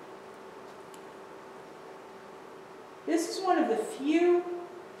 This is one of the few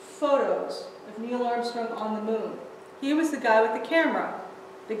photos of Neil Armstrong on the moon. He was the guy with the camera.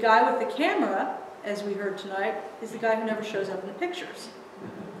 The guy with the camera, as we heard tonight, is the guy who never shows up in the pictures.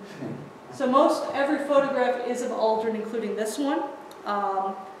 So most every photograph is of Aldrin, including this one.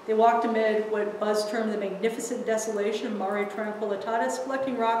 They walked amid what Buzz termed the magnificent desolation of Mare Tranquillitatis,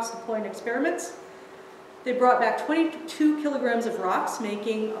 collecting rocks, deploying experiments. They brought back 22 kilograms of rocks,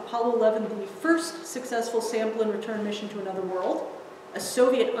 making Apollo 11 the first successful sample and return mission to another world. A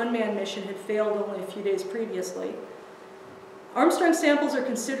Soviet unmanned mission had failed only a few days previously. Armstrong samples are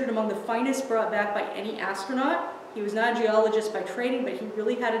considered among the finest brought back by any astronaut. He was not a geologist by training, but he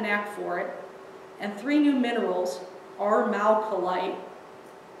really had a knack for it. And 3 new minerals, R-malcolite,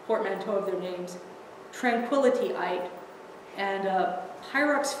 portmanteau of their names, tranquilityite, and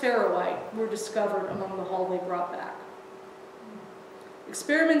pyroxferroite were discovered among the haul they brought back.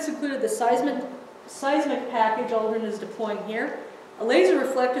 Experiments included the seismic package Aldrin is deploying here, a laser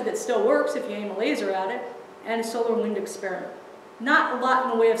reflector that still works if you aim a laser at it, and a solar wind experiment. Not a lot in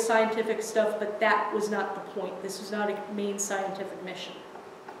the way of scientific stuff, but that was not the point. This was not a main scientific mission.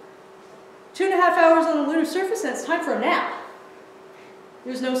 2.5 hours on the lunar surface, and it's time for a nap.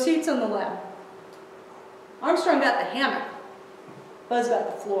 There's no seats on the LEM. Armstrong got the hammock. Buzz got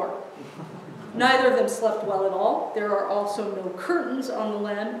the floor. Neither of them slept well at all. There are also no curtains on the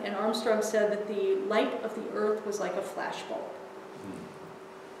LEM, and Armstrong said that the light of the Earth was like a flashbulb.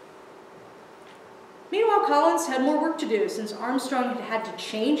 Meanwhile, Collins had more work to do. Since Armstrong had had to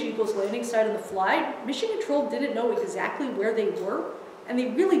change Eagle's landing site on the fly, Mission Control didn't know exactly where they were, and they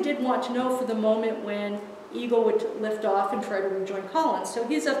really did want to know for the moment when Eagle would lift off and try to rejoin Collins. So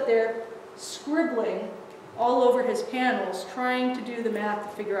he's up there scribbling all over his panels, trying to do the math to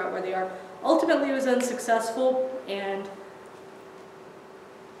figure out where they are. Ultimately, it was unsuccessful, and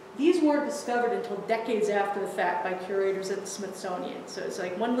these weren't discovered until decades after the fact by curators at the Smithsonian. So it's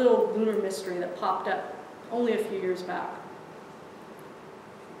like one little lunar mystery that popped up only a few years back.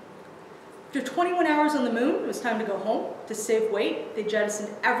 After 21 hours on the moon, it was time to go home. To save weight, they jettisoned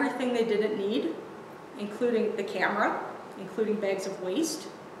everything they didn't need, including the camera, including bags of waste.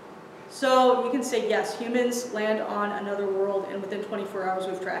 So you can say, yes, humans land on another world, and within 24 hours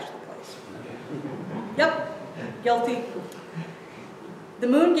we've trashed the place. Yep, guilty. The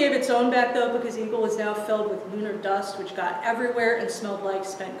moon gave its own back, though, because Eagle was now filled with lunar dust, which got everywhere and smelled like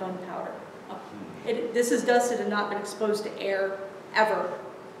spent gunpowder. This is dust that had not been exposed to air ever.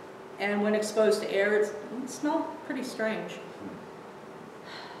 And when exposed to air, it smelled pretty strange.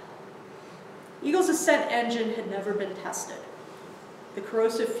 Eagle's ascent engine had never been tested. The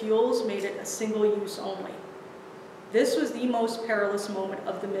corrosive fuels made it a single use only. This was the most perilous moment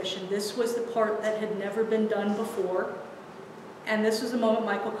of the mission. This was the part that had never been done before. And this was the moment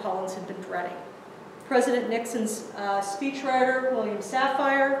Michael Collins had been dreading. President Nixon's speechwriter, William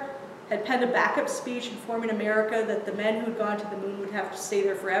Safire, had penned a backup speech informing America that the men who had gone to the moon would have to stay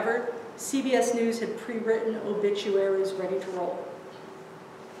there forever. CBS News had pre-written obituaries ready to roll.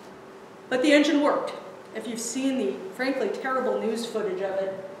 But the engine worked. If you've seen the, frankly, terrible news footage of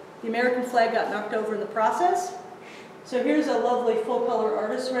it, the American flag got knocked over in the process. So here's a lovely full-color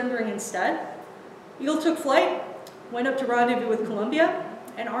artist rendering instead. Eagle took flight, went up to rendezvous with Columbia,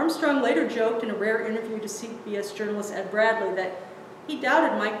 and Armstrong later joked in a rare interview to CBS journalist Ed Bradley that he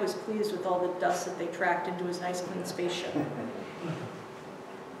doubted Mike was pleased with all the dust that they tracked into his nice clean spaceship.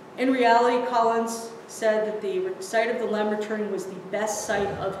 In reality, Collins said that the sight of the LEM returning was the best sight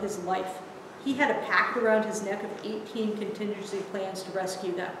of his life. He had a pact around his neck of 18 contingency plans to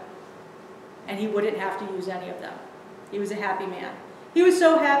rescue them, and he wouldn't have to use any of them. He was a happy man. He was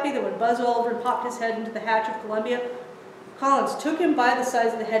so happy that when Buzz Aldrin popped his head into the hatch of Columbia, Collins took him by the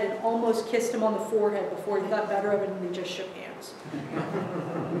sides of the head and almost kissed him on the forehead before he got better of it, and they just shook hands.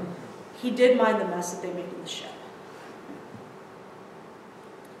 He did mind the mess that they made in the ship.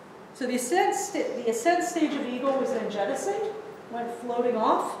 So the ascent stage of Eagle was then jettisoned, went floating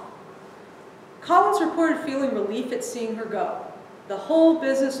off. Collins reported feeling relief at seeing her go. The whole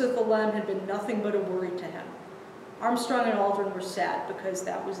business with the LEM had been nothing but a worry to him. Armstrong and Aldrin were sad because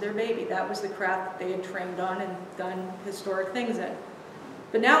that was their baby. That was the craft that they had trained on and done historic things in.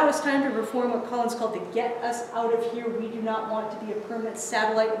 But now it was time to perform what Collins called the get us out of here, we do not want to be a permanent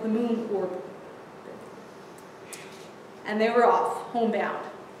satellite of the moon orbit. And they were off, homebound.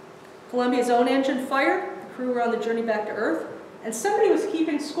 Columbia's own engine fired, the crew were on the journey back to Earth, and somebody was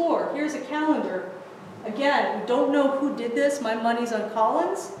keeping score. Here's a calendar. Again, we don't know who did this. My money's on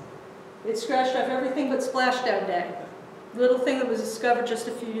Collins. It scratched off everything but Splashdown Day, little thing that was discovered just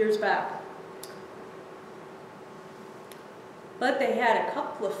a few years back. But they had a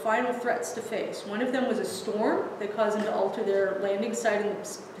couple of final threats to face. One of them was a storm that caused them to alter their landing site in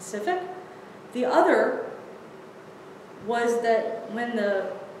the Pacific. The other was that when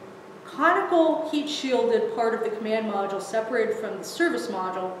the conical heat-shielded part of the command module separated from the service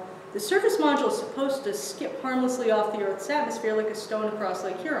module is supposed to skip harmlessly off the Earth's atmosphere like a stone across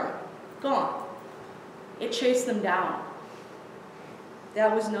Lake Huron. Gone. It chased them down.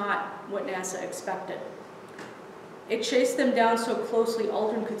 That was not what NASA expected. It chased them down so closely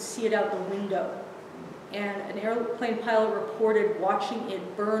Aldrin could see it out the window. And an airplane pilot reported watching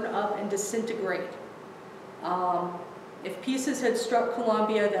it burn up and disintegrate. If pieces had struck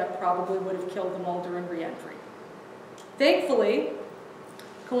Columbia, that probably would have killed them all during re-entry. Thankfully,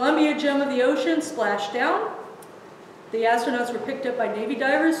 Columbia, gem of the ocean, splashed down. The astronauts were picked up by Navy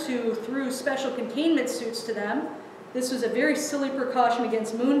divers who threw special containment suits to them. This was a very silly precaution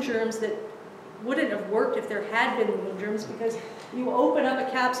against moon germs that wouldn't have worked if there had been moon germs, because you open up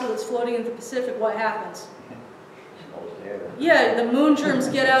a capsule that's floating in the Pacific, what happens? Yeah, the moon germs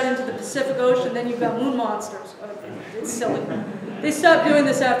get out into the Pacific Ocean, then you've got moon monsters. It's silly. They stopped doing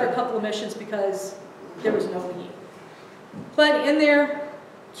this after a couple of missions because there was no need. But in their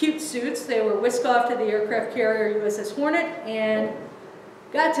cute suits, they were whisked off to the aircraft carrier USS Hornet and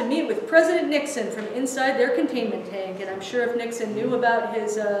got to meet with President Nixon from inside their containment tank. And I'm sure if Nixon knew about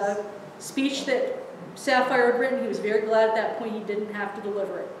his speech that Sapphire had written, he was very glad at that point he didn't have to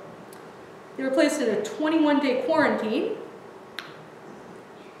deliver it. They were placed in a 21-day quarantine,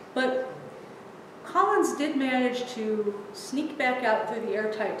 but Collins did manage to sneak back out through the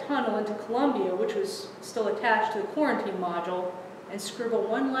airtight tunnel into Columbia, which was still attached to the quarantine module, and scribble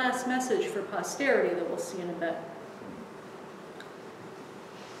one last message for posterity that we'll see in a bit.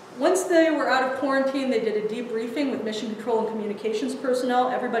 Once they were out of quarantine, they did a debriefing with mission control and communications personnel.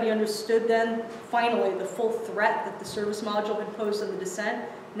 Everybody understood then, finally, the full threat that the service module had posed on the descent.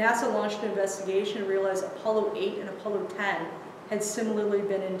 NASA launched an investigation and realized Apollo 8 and Apollo 10 had similarly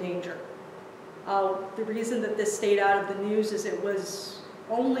been in danger. The reason that this stayed out of the news is it was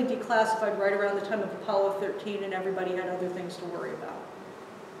only declassified right around the time of Apollo 13, and everybody had other things to worry about.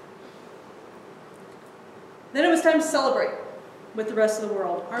 Then it was time to celebrate with the rest of the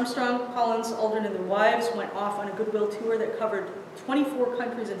world. Armstrong, Collins, Aldrin, and their wives went off on a goodwill tour that covered 24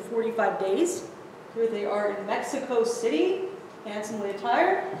 countries in 45 days. Here they are in Mexico City, handsomely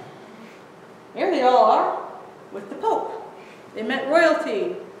attired. Here they all are with the Pope. They met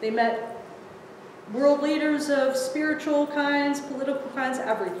royalty. They met world leaders of spiritual kinds, political kinds,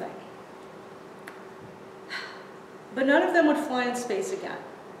 everything. But none of them would fly in space again.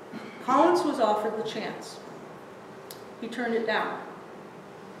 Collins was offered the chance. He turned it down.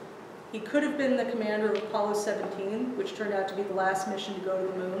 He could have been the commander of Apollo 17, which turned out to be the last mission to go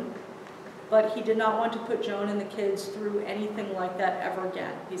to the moon, but he did not want to put Joan and the kids through anything like that ever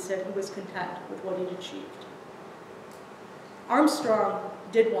again. He said he was content with what he'd achieved. Armstrong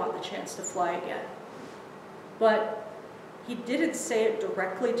did want the chance to fly again, but he didn't say it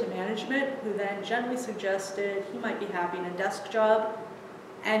directly to management, who then gently suggested he might be happy in a desk job,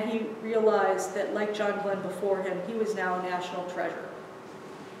 and he realized that, like John Glenn before him, he was now a national treasure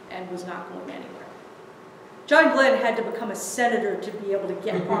and was not going anywhere. John Glenn had to become a senator to be able to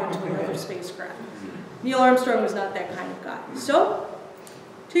get onto another spacecraft. Neil Armstrong was not that kind of guy. So,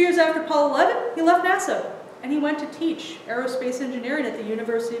 2 years after Apollo 11, he left NASA, and he went to teach aerospace engineering at the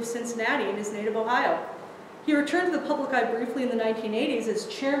University of Cincinnati in his native Ohio. He returned to the public eye briefly in the 1980s as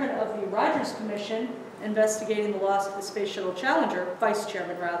chairman of the Rogers Commission investigating the loss of the Space Shuttle Challenger, vice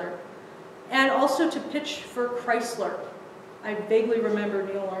chairman rather, and also to pitch for Chrysler. I vaguely remember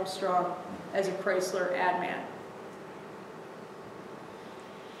Neil Armstrong as a Chrysler ad man.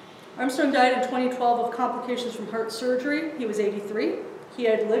 Armstrong died in 2012 of complications from heart surgery. He was 83. He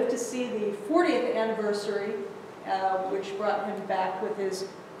had lived to see the 40th anniversary, which brought him back with his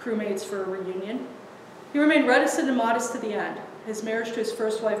crewmates for a reunion. He remained reticent and modest to the end. His marriage to his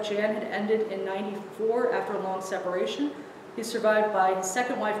first wife, Jan, had ended in '94 after a long separation. He's survived by his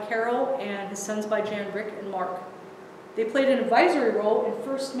second wife, Carol, and his sons by Jan, Rick, and Mark. They played an advisory role in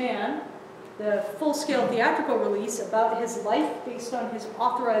First Man, the full-scale theatrical release about his life based on his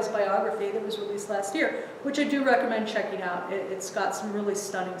authorized biography that was released last year, which I do recommend checking out. It's got some really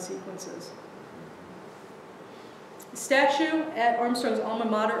stunning sequences. The statue at Armstrong's alma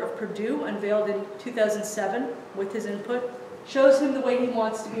mater of Purdue, unveiled in 2007 with his input, shows him the way he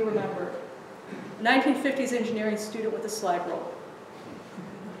wants to be remembered. A 1950s engineering student with a slide rule.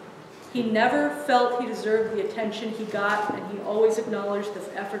 He never felt he deserved the attention he got, and he always acknowledged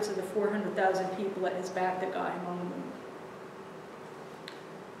the efforts of the 400,000 people at his back that got him on the moon.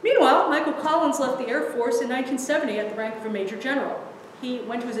 Meanwhile, Michael Collins left the Air Force in 1970 at the rank of a major general. He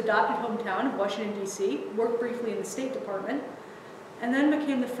went to his adopted hometown of Washington, D.C., worked briefly in the State Department, and then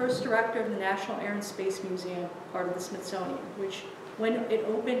became the first director of the National Air and Space Museum, part of the Smithsonian, which, when it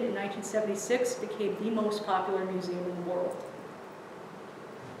opened in 1976, became the most popular museum in the world.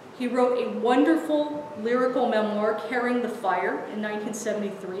 He wrote a wonderful lyrical memoir, Carrying the Fire, in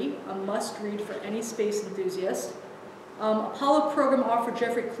 1973, a must-read for any space enthusiast. Apollo program author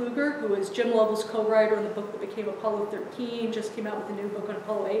Jeffrey Kluger, who was Jim Lovell's co-writer in the book that became Apollo 13, just came out with a new book on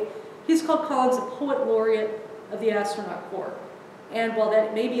Apollo 8. He's called Collins a poet laureate of the astronaut corps. And while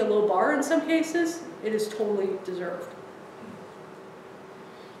that may be a low bar in some cases, it is totally deserved.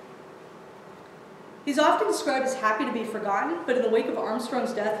 He's often described as happy to be forgotten, but in the wake of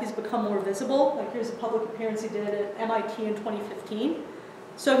Armstrong's death, he's become more visible. Like here's a public appearance he did at MIT in 2015.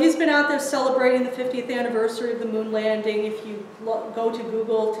 So he's been out there celebrating the 50th anniversary of the moon landing. If you go to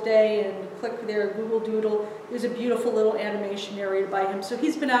Google today and click their Google Doodle, there's a beautiful little animation narrated by him. So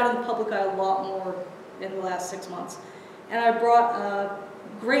he's been out in the public eye a lot more in the last 6 months. And I brought a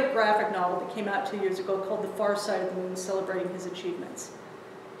great graphic novel that came out 2 years ago called The Far Side of the Moon, celebrating his achievements.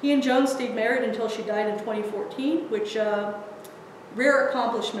 He and Joan stayed married until she died in 2014, which rare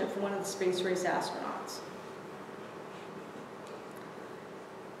accomplishment for one of the space race astronauts.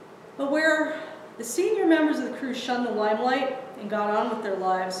 But where the senior members of the crew shunned the limelight and got on with their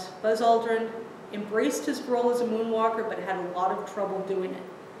lives, Buzz Aldrin embraced his role as a moonwalker, but had a lot of trouble doing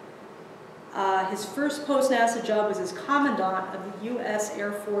it. His first post-NASA job was as commandant of the U.S.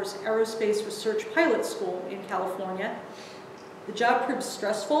 Air Force Aerospace Research Pilot School in California. The job proved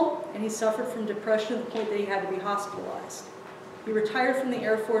stressful, and he suffered from depression to the point that he had to be hospitalized. He retired from the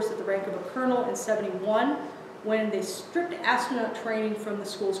Air Force at the rank of a colonel in '71 when they stripped astronaut training from the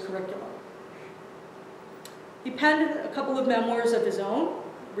school's curriculum. He penned a couple of memoirs of his own,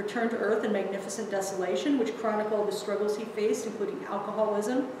 Return to Earth and Magnificent Desolation, which chronicle the struggles he faced, including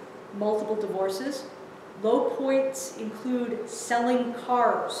alcoholism, multiple divorces. Low points include selling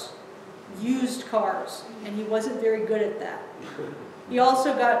cars, used cars, and he wasn't very good at that. He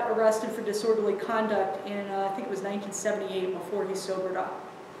also got arrested for disorderly conduct in, I think it was 1978, before he sobered up.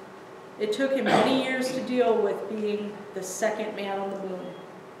 It took him many years to deal with being the second man on the moon.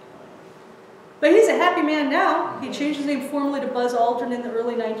 But he's a happy man now. He changed his name formally to Buzz Aldrin in the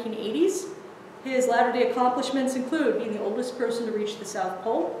early 1980s. His latter-day accomplishments include being the oldest person to reach the South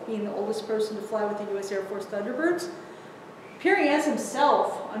Pole, being the oldest person to fly with the U.S. Air Force Thunderbirds, appearing as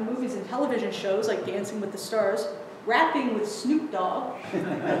himself on movies and television shows like Dancing with the Stars, rapping with Snoop Dogg,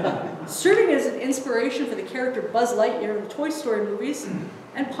 serving as an inspiration for the character Buzz Lightyear in the Toy Story movies,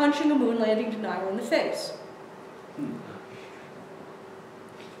 and punching a moon landing denier in the face.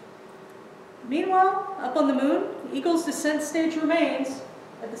 Meanwhile, up on the moon, Eagle's descent stage remains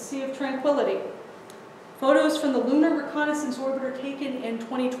at the Sea of Tranquility. Photos from the Lunar Reconnaissance Orbiter taken in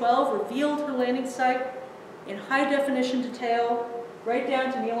 2012 revealed her landing site in high-definition detail, right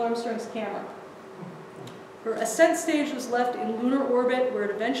down to Neil Armstrong's camera. Her ascent stage was left in lunar orbit, where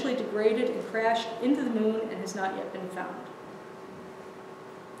it eventually degraded and crashed into the moon and has not yet been found.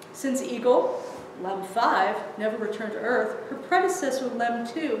 Since Eagle, LEM 5, never returned to Earth, her predecessor, LEM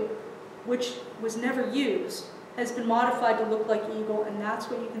 2, which was never used, has been modified to look like Eagle, and that's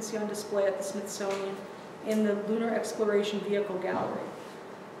what you can see on display at the Smithsonian in the Lunar Exploration Vehicle Gallery.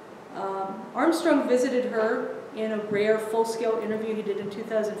 Armstrong visited her in a rare full-scale interview he did in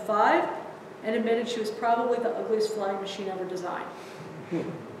 2005, and admitted she was probably the ugliest flying machine ever designed.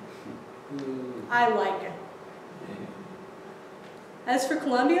 I like it. As for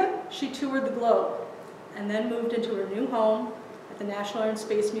Columbia, she toured the globe and then moved into her new home at the National Air and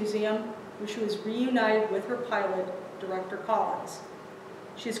Space Museum, where she was reunited with her pilot, Director Collins.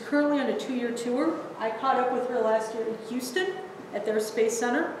 She is currently on a 2-year tour. I caught up with her last year in Houston at their Space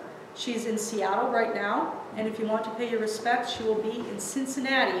Center. She's in Seattle right now, and if you want to pay your respects, she will be in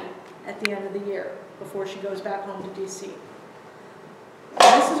Cincinnati at the end of the year before she goes back home to DC.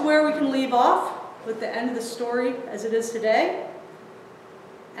 And this is where we can leave off with the end of the story as it is today,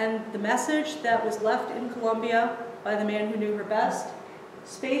 and the message that was left in Columbia by the man who knew her best.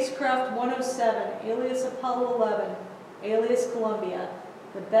 Spacecraft 107, alias Apollo 11, alias Columbia,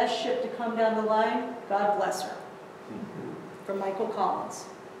 the best ship to come down the line, God bless her. From Michael Collins.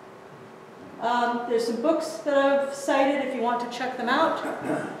 There's some books that I've cited if you want to check them out.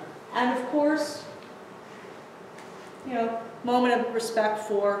 And of course, you know, moment of respect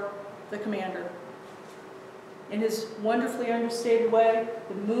for the commander. In his wonderfully understated way,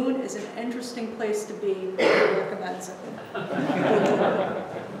 the moon is an interesting place to be. He recommends it.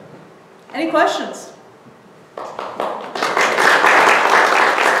 Any questions?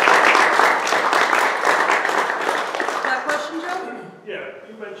 Got a question, Joe? Yeah,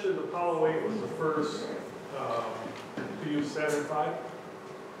 you mentioned Apollo 8 was the first to use Saturn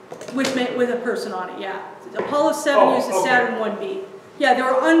V? With a person on it, yeah. Apollo 7 used the Saturn 1B. Yeah, there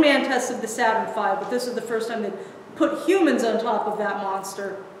were unmanned tests of the Saturn V, but this is the first time they put humans on top of that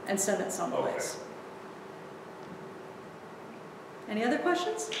monster and sent it someplace. Okay. Any other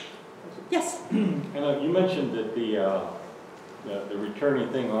questions? Yes? And you mentioned that the returning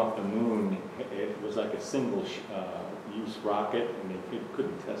thing off the moon, it was like a single-use rocket, and they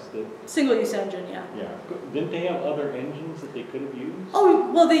couldn't test it. Single-use engine, yeah. Yeah. Didn't they have other engines that they could have used?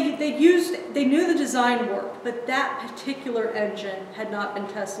 Oh, well, they knew the design worked, but that particular engine had not been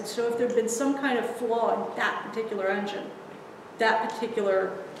tested. So if there had been some kind of flaw in that particular engine,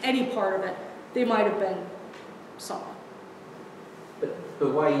 any part of it, they might have been solved.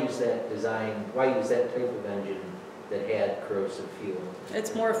 But why use that design, why use that type of engine that had corrosive fuel?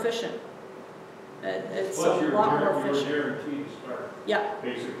 It's more efficient. It's Plus a lot more efficient. you're guaranteed to start, Yeah.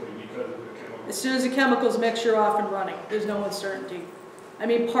 basically, because of the chemical. As soon as the chemicals mix, you're off and running. There's no uncertainty. I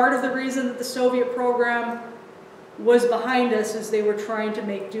mean, part of the reason that the Soviet program was behind us is they were trying to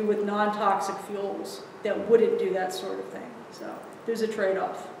make do with non-toxic fuels that wouldn't do that sort of thing. So there's a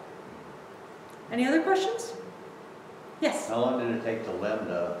trade-off. Any other questions? Yes? How long did it take the LEM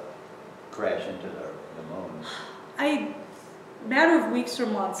to crash into the moon? Matter of weeks or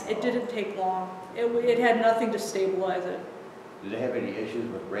months. It didn't take long. It had nothing to stabilize it. Did they have any issues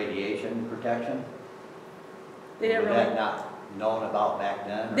with radiation protection? They didn't Was really. that not known about back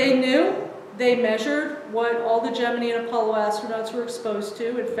then? Or? They knew. They measured what all the Gemini and Apollo astronauts were exposed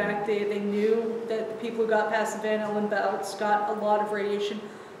to. In fact, they knew that the people who got past the Van Allen belts got a lot of radiation.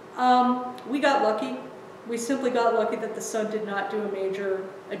 We got lucky. We simply got lucky that the sun did not do a major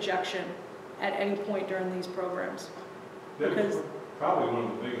ejection at any point during these programs. That was Because, probably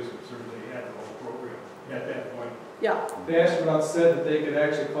one of the biggest concerns they had in the whole program at that point. yeah, The astronauts said that they could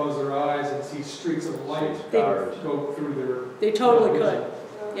actually close their eyes and see streaks of light Stars. go through their... they totally could.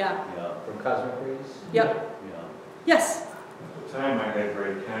 Yeah. Yeah, From cosmic rays? Yep. yeah. Yes. At the time, I had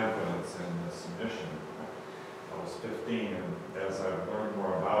great confidence in this mission. I was 15, and as I've learned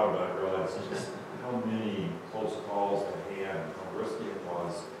more about it, I realized just how many close calls they had and how risky it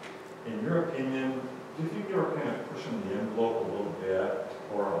was. In your opinion, do you think they were kind of pushing the envelope a little bit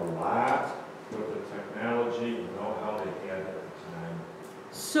or a lot with the technology, you know, how they had it at the time?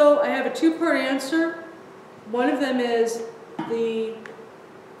 So I have a two-part answer. One of them is the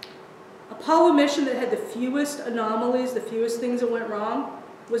Apollo mission that had the fewest anomalies, the fewest things that went wrong,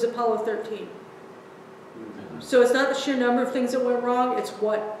 was Apollo 13. So it's not the sheer number of things that went wrong, it's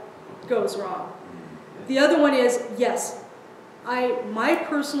what goes wrong. The other one is, yes, my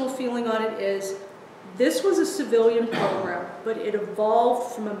personal feeling on it is this was a civilian program, but it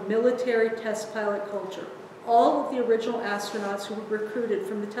evolved from a military test pilot culture. All of the original astronauts who were recruited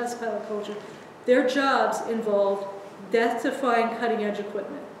from the test pilot culture, their jobs involved death-defying cutting-edge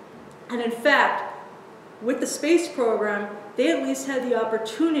equipment. And in fact, with the space program, they at least had the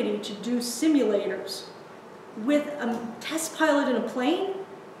opportunity to do simulators. With a test pilot in a plane,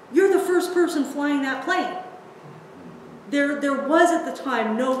 you're the first person flying that plane. There was at the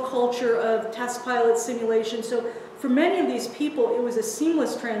time no culture of test pilot simulation, so for many of these people, it was a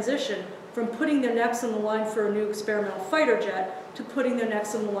seamless transition from putting their necks on the line for a new experimental fighter jet to putting their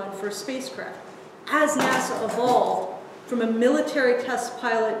necks on the line for a spacecraft. As NASA evolved from a military test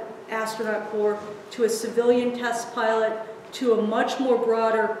pilot astronaut corps to a civilian test pilot to a much more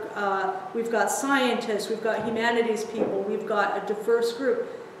broader, we've got scientists, we've got humanities people, we've got a diverse group,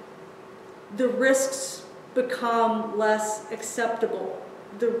 the risks become less acceptable.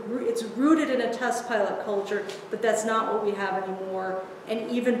 It's rooted in a test pilot culture, but that's not what we have anymore. And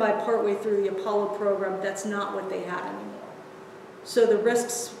even by partway through the Apollo program, that's not what they have anymore. So the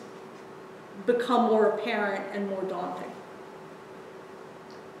risks become more apparent and more daunting.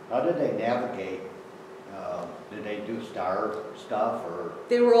 How did they navigate? Did they do star stuff or?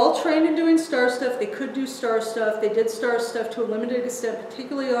 They were all trained in doing star stuff. They could do star stuff. They did star stuff to a limited extent,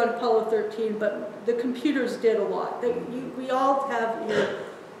 particularly on Apollo 13, but the computers did a lot. We all have your,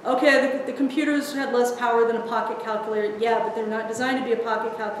 okay, the computers had less power than a pocket calculator. Yeah, but they're not designed to be a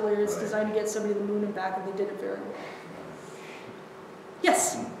pocket calculator. It's designed to get somebody to the moon and back, and they did it very well.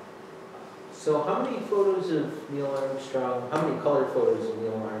 Yes? So how many photos of Neil Armstrong, how many color photos of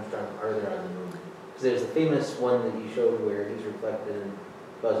Neil Armstrong are there on the moon? Because there's the famous one that you showed where he's reflected in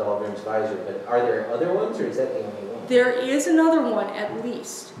Buzz Aldrin's visor, but are there other ones, or is that the only one? There is another one, at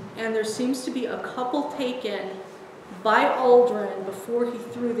least, and there seems to be a couple taken by Aldrin before he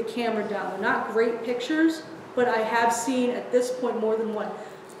threw the camera down. They're not great pictures, but I have seen at this point more than one.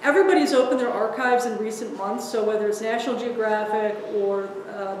 Everybody's opened their archives in recent months, so whether it's National Geographic or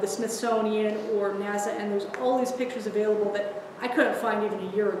the Smithsonian or NASA, and there's all these pictures available that I couldn't find even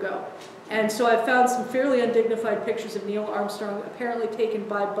a year ago. And so I found some fairly undignified pictures of Neil Armstrong apparently taken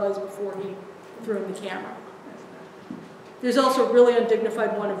by Buzz before he threw in the camera. There's also a really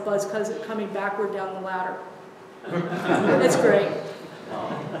undignified one of Buzz coming backward down the ladder. It's great.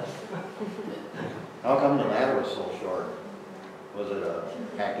 How come the ladder was so short? Was it a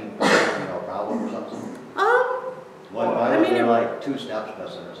packing problem or something? Why was there like 2 steps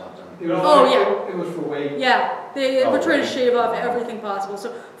missing or something? Oh, yeah. It was for weight. Yeah, they were trying to shave off everything possible.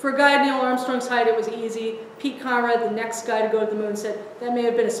 So for a guy at Neil Armstrong's height, it was easy. Pete Conrad, the next guy to go to the moon, said that may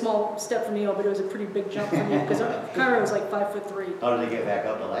have been a small step for Neil, but it was a pretty big jump for Neil because Conrad was like 5'3". How did they get back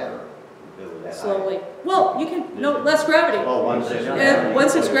up the ladder? If it was that Slowly. high? Well, you can, no, less gravity. Oh, once it's Yeah,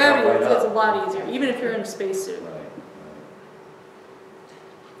 once it's gravity, Right it's a up. lot easier, even if you're in a spacesuit. Right.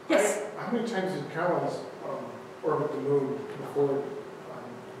 Yes? How many times did Collins orbit the moon before?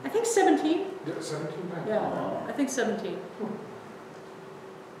 I think 17. 17 times? Yeah, I think 17.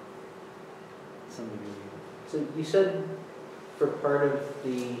 So you said for part of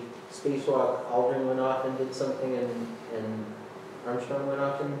the spacewalk, Aldrin went off and did something, and Armstrong went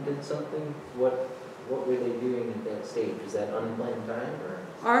off and did something? What were they doing at that stage? Was that unplanned time,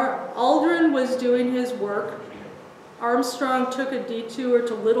 or? Aldrin was doing his work. Armstrong took a detour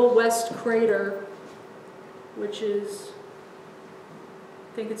to Little West Crater, which is,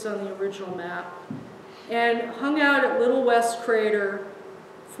 I think it's on the original map, and hung out at Little West Crater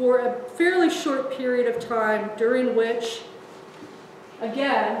for a fairly short period of time, during which,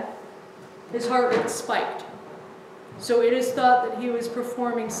 again, his heart rate spiked. So it is thought that he was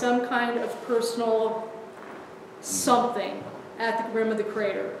performing some kind of personal something at the rim of the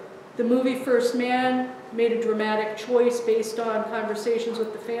crater. The movie First Man made a dramatic choice based on conversations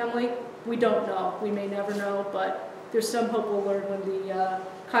with the family. We don't know. We may never know, but there's some hope we'll learn when the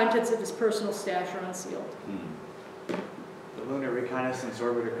contents of his personal stash are unsealed. The Lunar Reconnaissance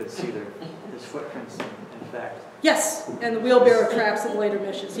Orbiter could see his footprints, in fact. Yes, and the wheelbarrow tracks of later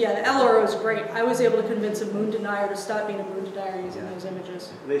missions. Yeah, the LRO is great. I was able to convince a moon denier to stop being a moon denier using those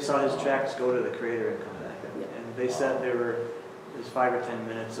images. They saw his tracks go to the crater and come back. And they said there was 5 or 10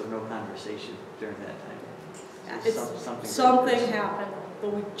 minutes of no conversation during that time. So Something happened,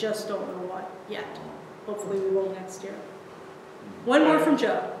 but we just don't know what yet. Hopefully we will next year. One more from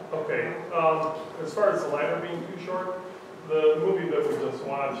Joe. Okay, as far as the ladder being too short, the movie that we just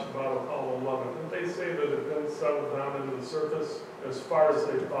watched about Apollo 11, didn't they say that it didn't settle down into the surface as far as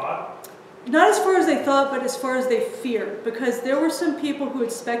they thought? Not as far as they thought, but as far as they feared, because there were some people who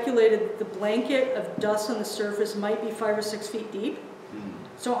had speculated that the blanket of dust on the surface might be 5 or 6 feet deep.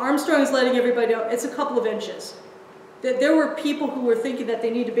 So Armstrong's letting everybody know it's a couple of inches. There were people who were thinking that they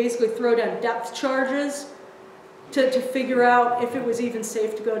need to basically throw down depth charges to figure out if it was even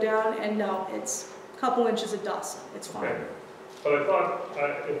safe to go down, and no, it's a couple inches of dust. It's fine. Okay. But I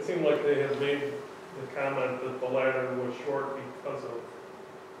thought, it seemed like they had made the comment that the ladder was short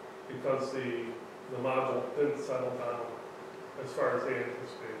because the module didn't settle down as far as they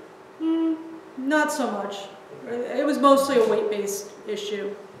anticipated. Not so much. Okay. It was mostly a weight-based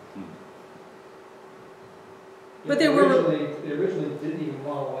issue. But they originally didn't even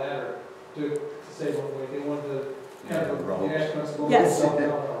want a ladder to save on weight. They wanted to have the astronauts go Yes. down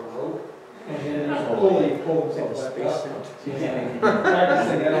on a rope. And then he pulled himself back up.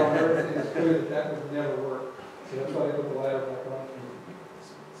 Practicing that on Earth, it was clear that would never work. So that's why they put the ladder back on.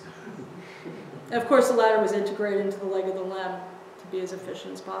 And of course, the ladder was integrated into the leg of the limb to be as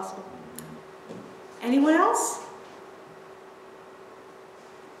efficient as possible. Anyone else?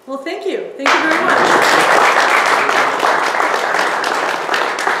 Well, thank you. Thank you very much.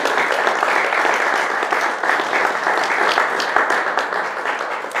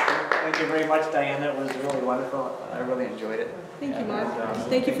 Thank you very much, Diane. That was really wonderful. I really enjoyed it. Thank you, And, Mark.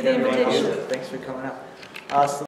 Thank you for the everybody else, invitation. Thanks for coming up. So